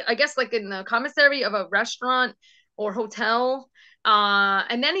pantry, I guess, like in the commissary of a restaurant or hotel.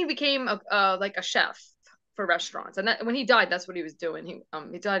 And then he became like a chef for restaurants. And when he died, that's what he was doing.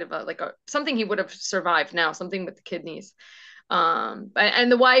 He died of something he would have survived now, something with the kidneys. And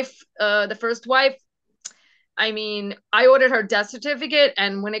the wife, the first wife, I mean, I ordered her death certificate,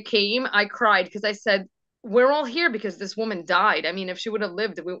 and when it came, I cried because I said, we're all here because this woman died. I mean, if she would have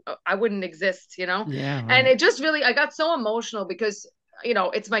lived, I wouldn't exist, Yeah. Right. And it just really, I got so emotional because,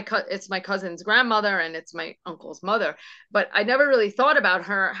 it's my cousin's grandmother and it's my uncle's mother, but I never really thought about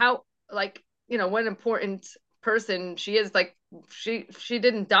her, how, like, what an important person she is. Like, she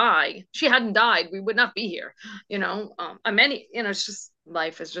didn't die. She hadn't died, we would not be here, it's just,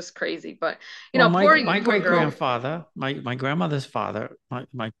 life is just crazy. But my great grandfather, my grandmother's father,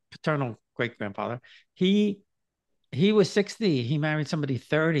 my paternal great grandfather, he he was 60. He married somebody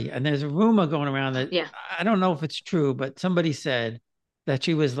 30. And there's a rumor going around that Yeah. I don't know if it's true, but somebody said that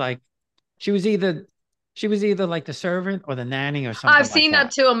she was like, she was either she was either like the servant or the nanny or I've something like seen that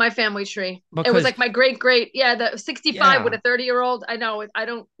that. too on my family tree. It was Because like my great great, yeah, the 65 with yeah, a 30-year-old. I know. I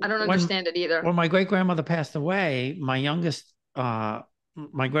don't when understand it either. when my great grandmother passed away, my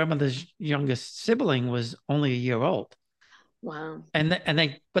grandmother's youngest sibling was only a year old. Wow.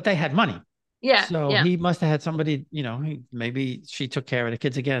 But they had money. Yeah, So yeah. he must have had somebody, maybe she took care of the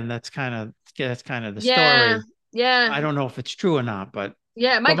kids again. That's kind of the Yeah. story. Yeah. I don't know if it's true or not, but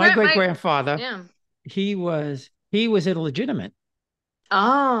Yeah. My but my grand great my grandfather, yeah. he was illegitimate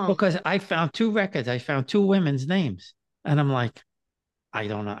Oh. because I found two records. I found two women's names, and I'm like, I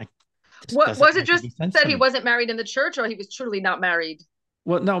don't know. This What doesn't was it make just any sense that to he me. wasn't married in the church or he was truly not married?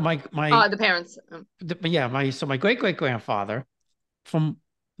 Well, no, The parents. yeah, my great great grandfather, from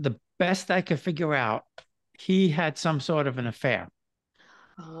the best I could figure out, he had some sort of an affair,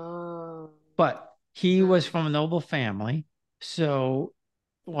 Oh. but he was Mm. from a noble family. So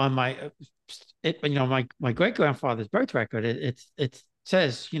on my great grandfather's birth record, it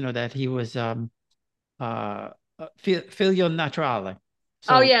says, that he was figlio naturale. Oh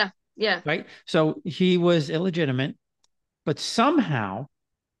So, yeah. Yeah. right. So he was illegitimate, but somehow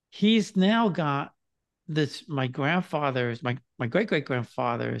he's now got my great great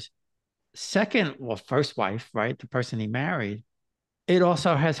grandfather's second, well, first wife, right? The person he married, it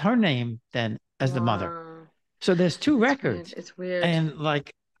also has her name then as the mother. Wow. So there's two It's weird. records. It's weird. And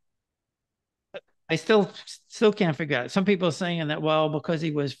like, I still can't figure out. Some people are saying that, well, because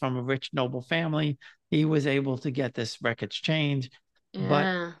he was from a rich noble family, he was able to get this records changed. But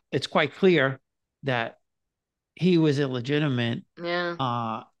Yeah. it's quite clear that he was illegitimate, Yeah.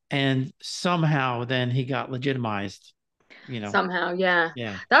 uh, and somehow then he got legitimized, you know. Somehow, yeah.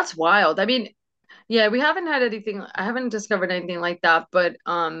 Yeah. That's wild. I mean, yeah, we haven't had anything, I haven't discovered anything like that, but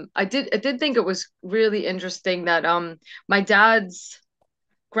I did think it was really interesting that my dad's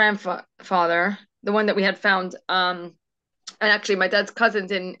grandfather, the one that we had found, and actually my dad's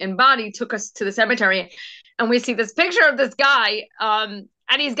cousins in Bali took us to the cemetery and we see this picture of this guy, and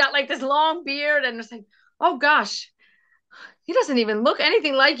he's got like this long beard and it's like, oh gosh, he doesn't even look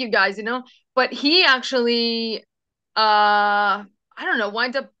anything like you guys, you know? But he actually I don't know,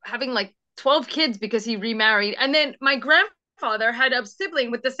 wind up having like 12 kids because he remarried. And then my grandfather had a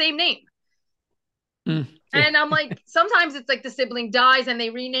sibling with the same name. Mm, yeah. And I'm like, sometimes it's like the sibling dies and they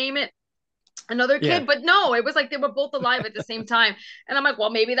rename it another Yeah. kid, but no, it was like they were both alive at the same time. And I'm like, well,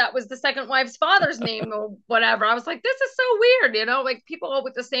 maybe that was the second wife's father's name or whatever. I was like, this is so weird, like people all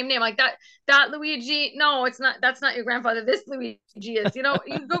with the same name, like that Luigi. No, it's not. That's not your grandfather. This Luigi is. You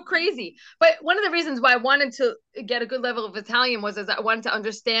go crazy. But one of the reasons why I wanted to get a good level of Italian was as I wanted to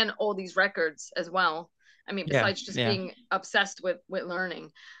understand all these records as well. I mean, Yeah. besides just Yeah. being obsessed with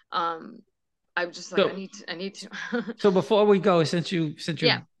learning, um, I was just like, I So need to, I need to. So before we go, since you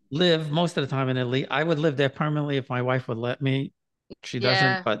Yeah, live most of the time in Italy, I would live there permanently if my wife would let me. She doesn't,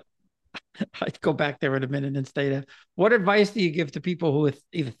 yeah. but I'd go back there in a minute and stay there. What advice do you give to people who are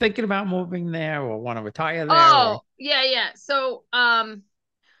either thinking about moving there or want to retire there or Oh, yeah, yeah. So,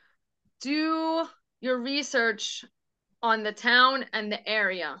 do your research on the town and the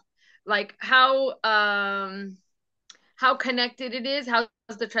area, like how connected it is, how's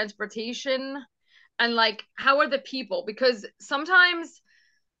the transportation, and like how are the people? Because sometimes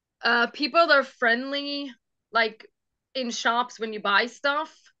people are friendly, like in shops when you buy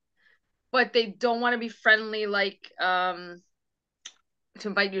stuff, but they don't want to be friendly, like to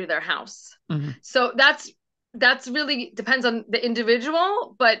invite you to their house. Mhm. So that's really depends on the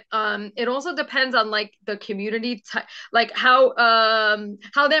individual, but it also depends on like the community like how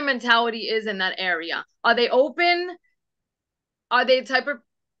their mentality is in that area. Are they open? Are they the type of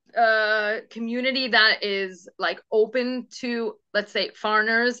community that is like open to, let's say,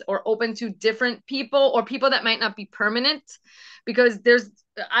 foreigners, or open to different people or people that might not be permanent? Because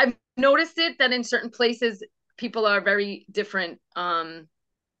I've noticed it that in certain places people are very different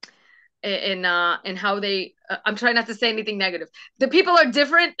in how they I'm trying not to say anything negative. The people are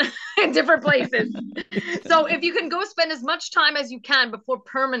different in different places. So if you can go spend as much time as you can before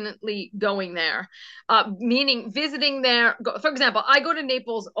permanently going there, meaning visiting there. For example, I go to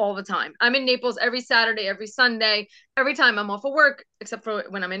Naples all the time. I'm in Naples every Saturday, every Sunday, every time I'm off of work, except for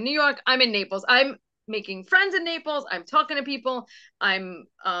when I'm in New York. I'm in Naples. I'm making friends in Naples. I'm talking to people. I'm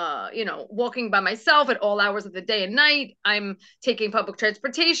walking by myself at all hours of the day and night. I'm taking public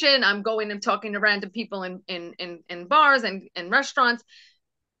transportation. I'm going and talking to random people in bars and restaurants.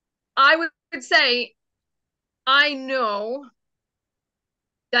 I would say I know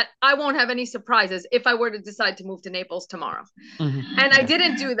that I won't have any surprises if I were to decide to move to Naples tomorrow. Mm-hmm. And I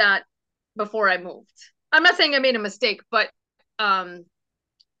didn't do that before I moved. I'm not saying I made a mistake, but I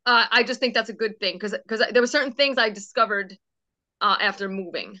just think that's a good thing because there were certain things I discovered after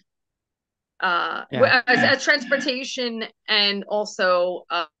moving. As transportation and also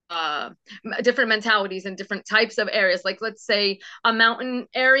different mentalities and different types of areas. Like, let's say a mountain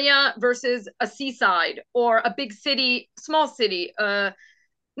area versus a seaside, or a big city, small city.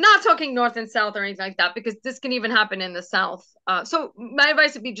 Not talking north and south or anything like that, because this can even happen in the south. So my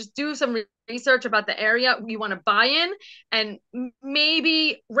advice would be just do some research about the area you want to buy in, and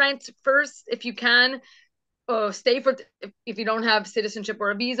maybe rent first if you can. Stay for, if you don't have citizenship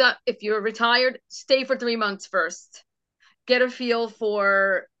or a visa, if you're retired, stay for 3 months first. Get a feel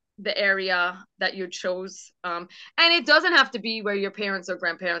for the area that you chose. And it doesn't have to be where your parents or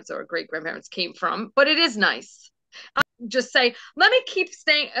grandparents or great grandparents came from, but it is nice. Just say, let me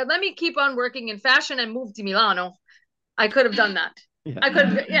keep on working in fashion and move to Milano. I could have done that. I could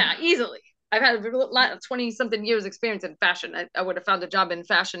have, easily. I've had 20 something years experience in fashion. I would have found a job in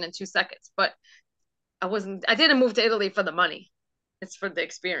fashion in 2 seconds, but I didn't move to Italy for the money. It's for the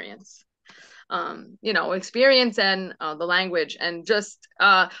experience. Experience and the language, and just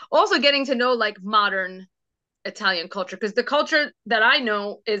also getting to know like modern Italian culture, because the culture that I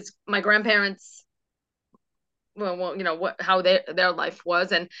know is my grandparents. How their life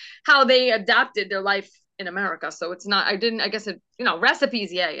was and how they adapted their life in America. So it's not, I guess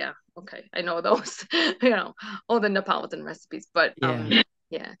recipes. Yeah. Okay. I know those, all the Neapolitan recipes, but yeah.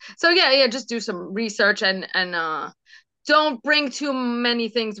 So yeah, just do some research and don't bring too many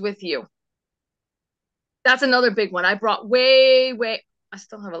things with you. That's another big one. I brought way, I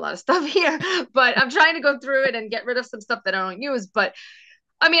still have a lot of stuff here, but I'm trying to go through it and get rid of some stuff that I don't use. But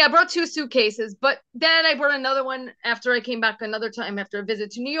I mean, I brought 2 suitcases, but then I brought another one after I came back another time after a visit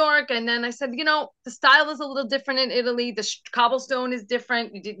to New York. And then I said, the style is a little different in Italy. The cobblestone is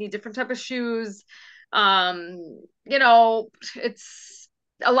different. You need different type of shoes. It's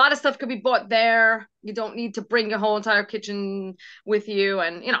a lot of stuff could be bought there. You don't need to bring your whole entire kitchen with you.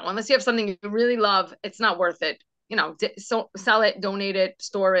 And, unless you have something you really love, it's not worth it. So sell it, donate it,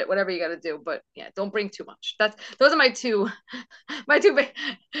 store it, whatever you got to do. But yeah, don't bring too much. Those are my two, minimalism.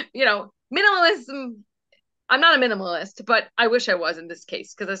 I'm not a minimalist, but I wish I was in this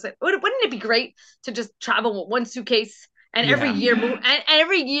case. Cause I said, wouldn't it be great to just travel with 1 suitcase and every year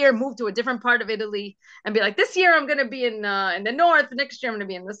move to a different part of Italy and be like, this year I'm going to be in the north. Next year I'm going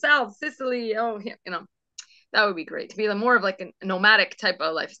to be in the south, Sicily. That would be great to be more of like a nomadic type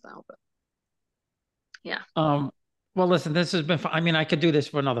of lifestyle. But yeah. Well, listen, this has been fun. I mean, I could do this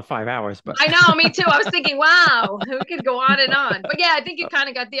for another 5 hours, but I know, me too. I was thinking, wow, we could go on and on. But yeah, I think you kind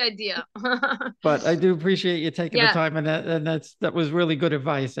of got the idea. But I do appreciate you taking the time, and that was really good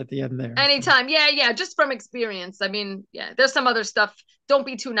advice at the end there. Anytime. So. Yeah, just from experience. I mean, yeah, there's some other stuff. Don't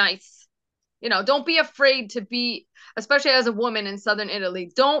be too nice. Don't be afraid to be, especially as a woman in Southern Italy.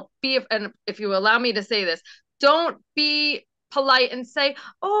 Don't be, and if you allow me to say this, don't be polite and say,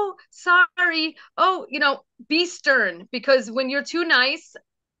 oh, sorry. Oh, be stern, because when you're too nice,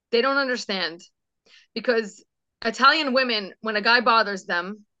 they don't understand. Because Italian women, when a guy bothers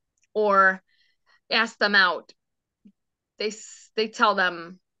them or asks them out, they tell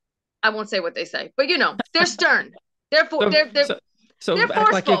them, I won't say what they say, but they're stern. They're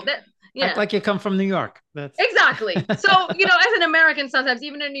forceful. Act like you come from New York. Exactly. So, as an American, sometimes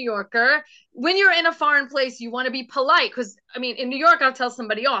even a New Yorker, when you're in a foreign place, you want to be polite. Because, I mean, in New York, I'll tell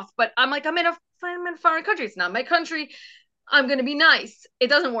somebody off. But I'm like, I'm in a foreign country. It's not my country. I'm going to be nice. It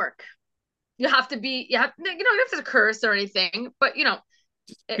doesn't work. You have to you have to curse or anything. But,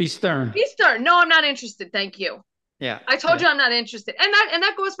 be stern. Be stern. No, I'm not interested. Thank you. Yeah. I told you I'm not interested. And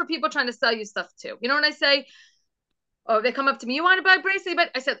that goes for people trying to sell you stuff, too. When I say, oh, they come up to me, you want to buy a bracelet? But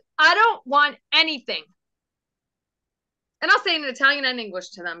I said, I don't want anything. And I'll say in Italian and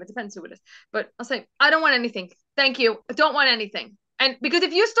English to them. It depends who it is. But I'll say, I don't want anything. Thank you. I don't want anything. And because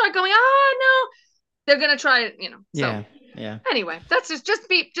if you start going, oh, no, they're going to try it, So, yeah. Anyway, that's just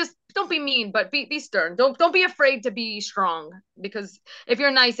don't be mean, but be stern. Don't be afraid to be strong, because if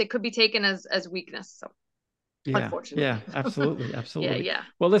you're nice, it could be taken as weakness. So, unfortunately. Yeah, absolutely. Yeah.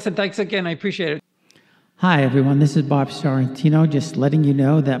 Well, listen, thanks again. I appreciate it. Hi, everyone. This is Bob Sorrentino, just letting you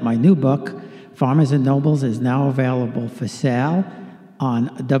know that my new book, Farmers and Nobles, is now available for sale on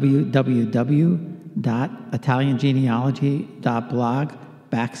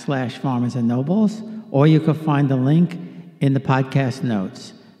www.italiangenealogy.blog/Farmers and Nobles, or you can find the link in the podcast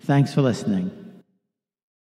notes. Thanks for listening.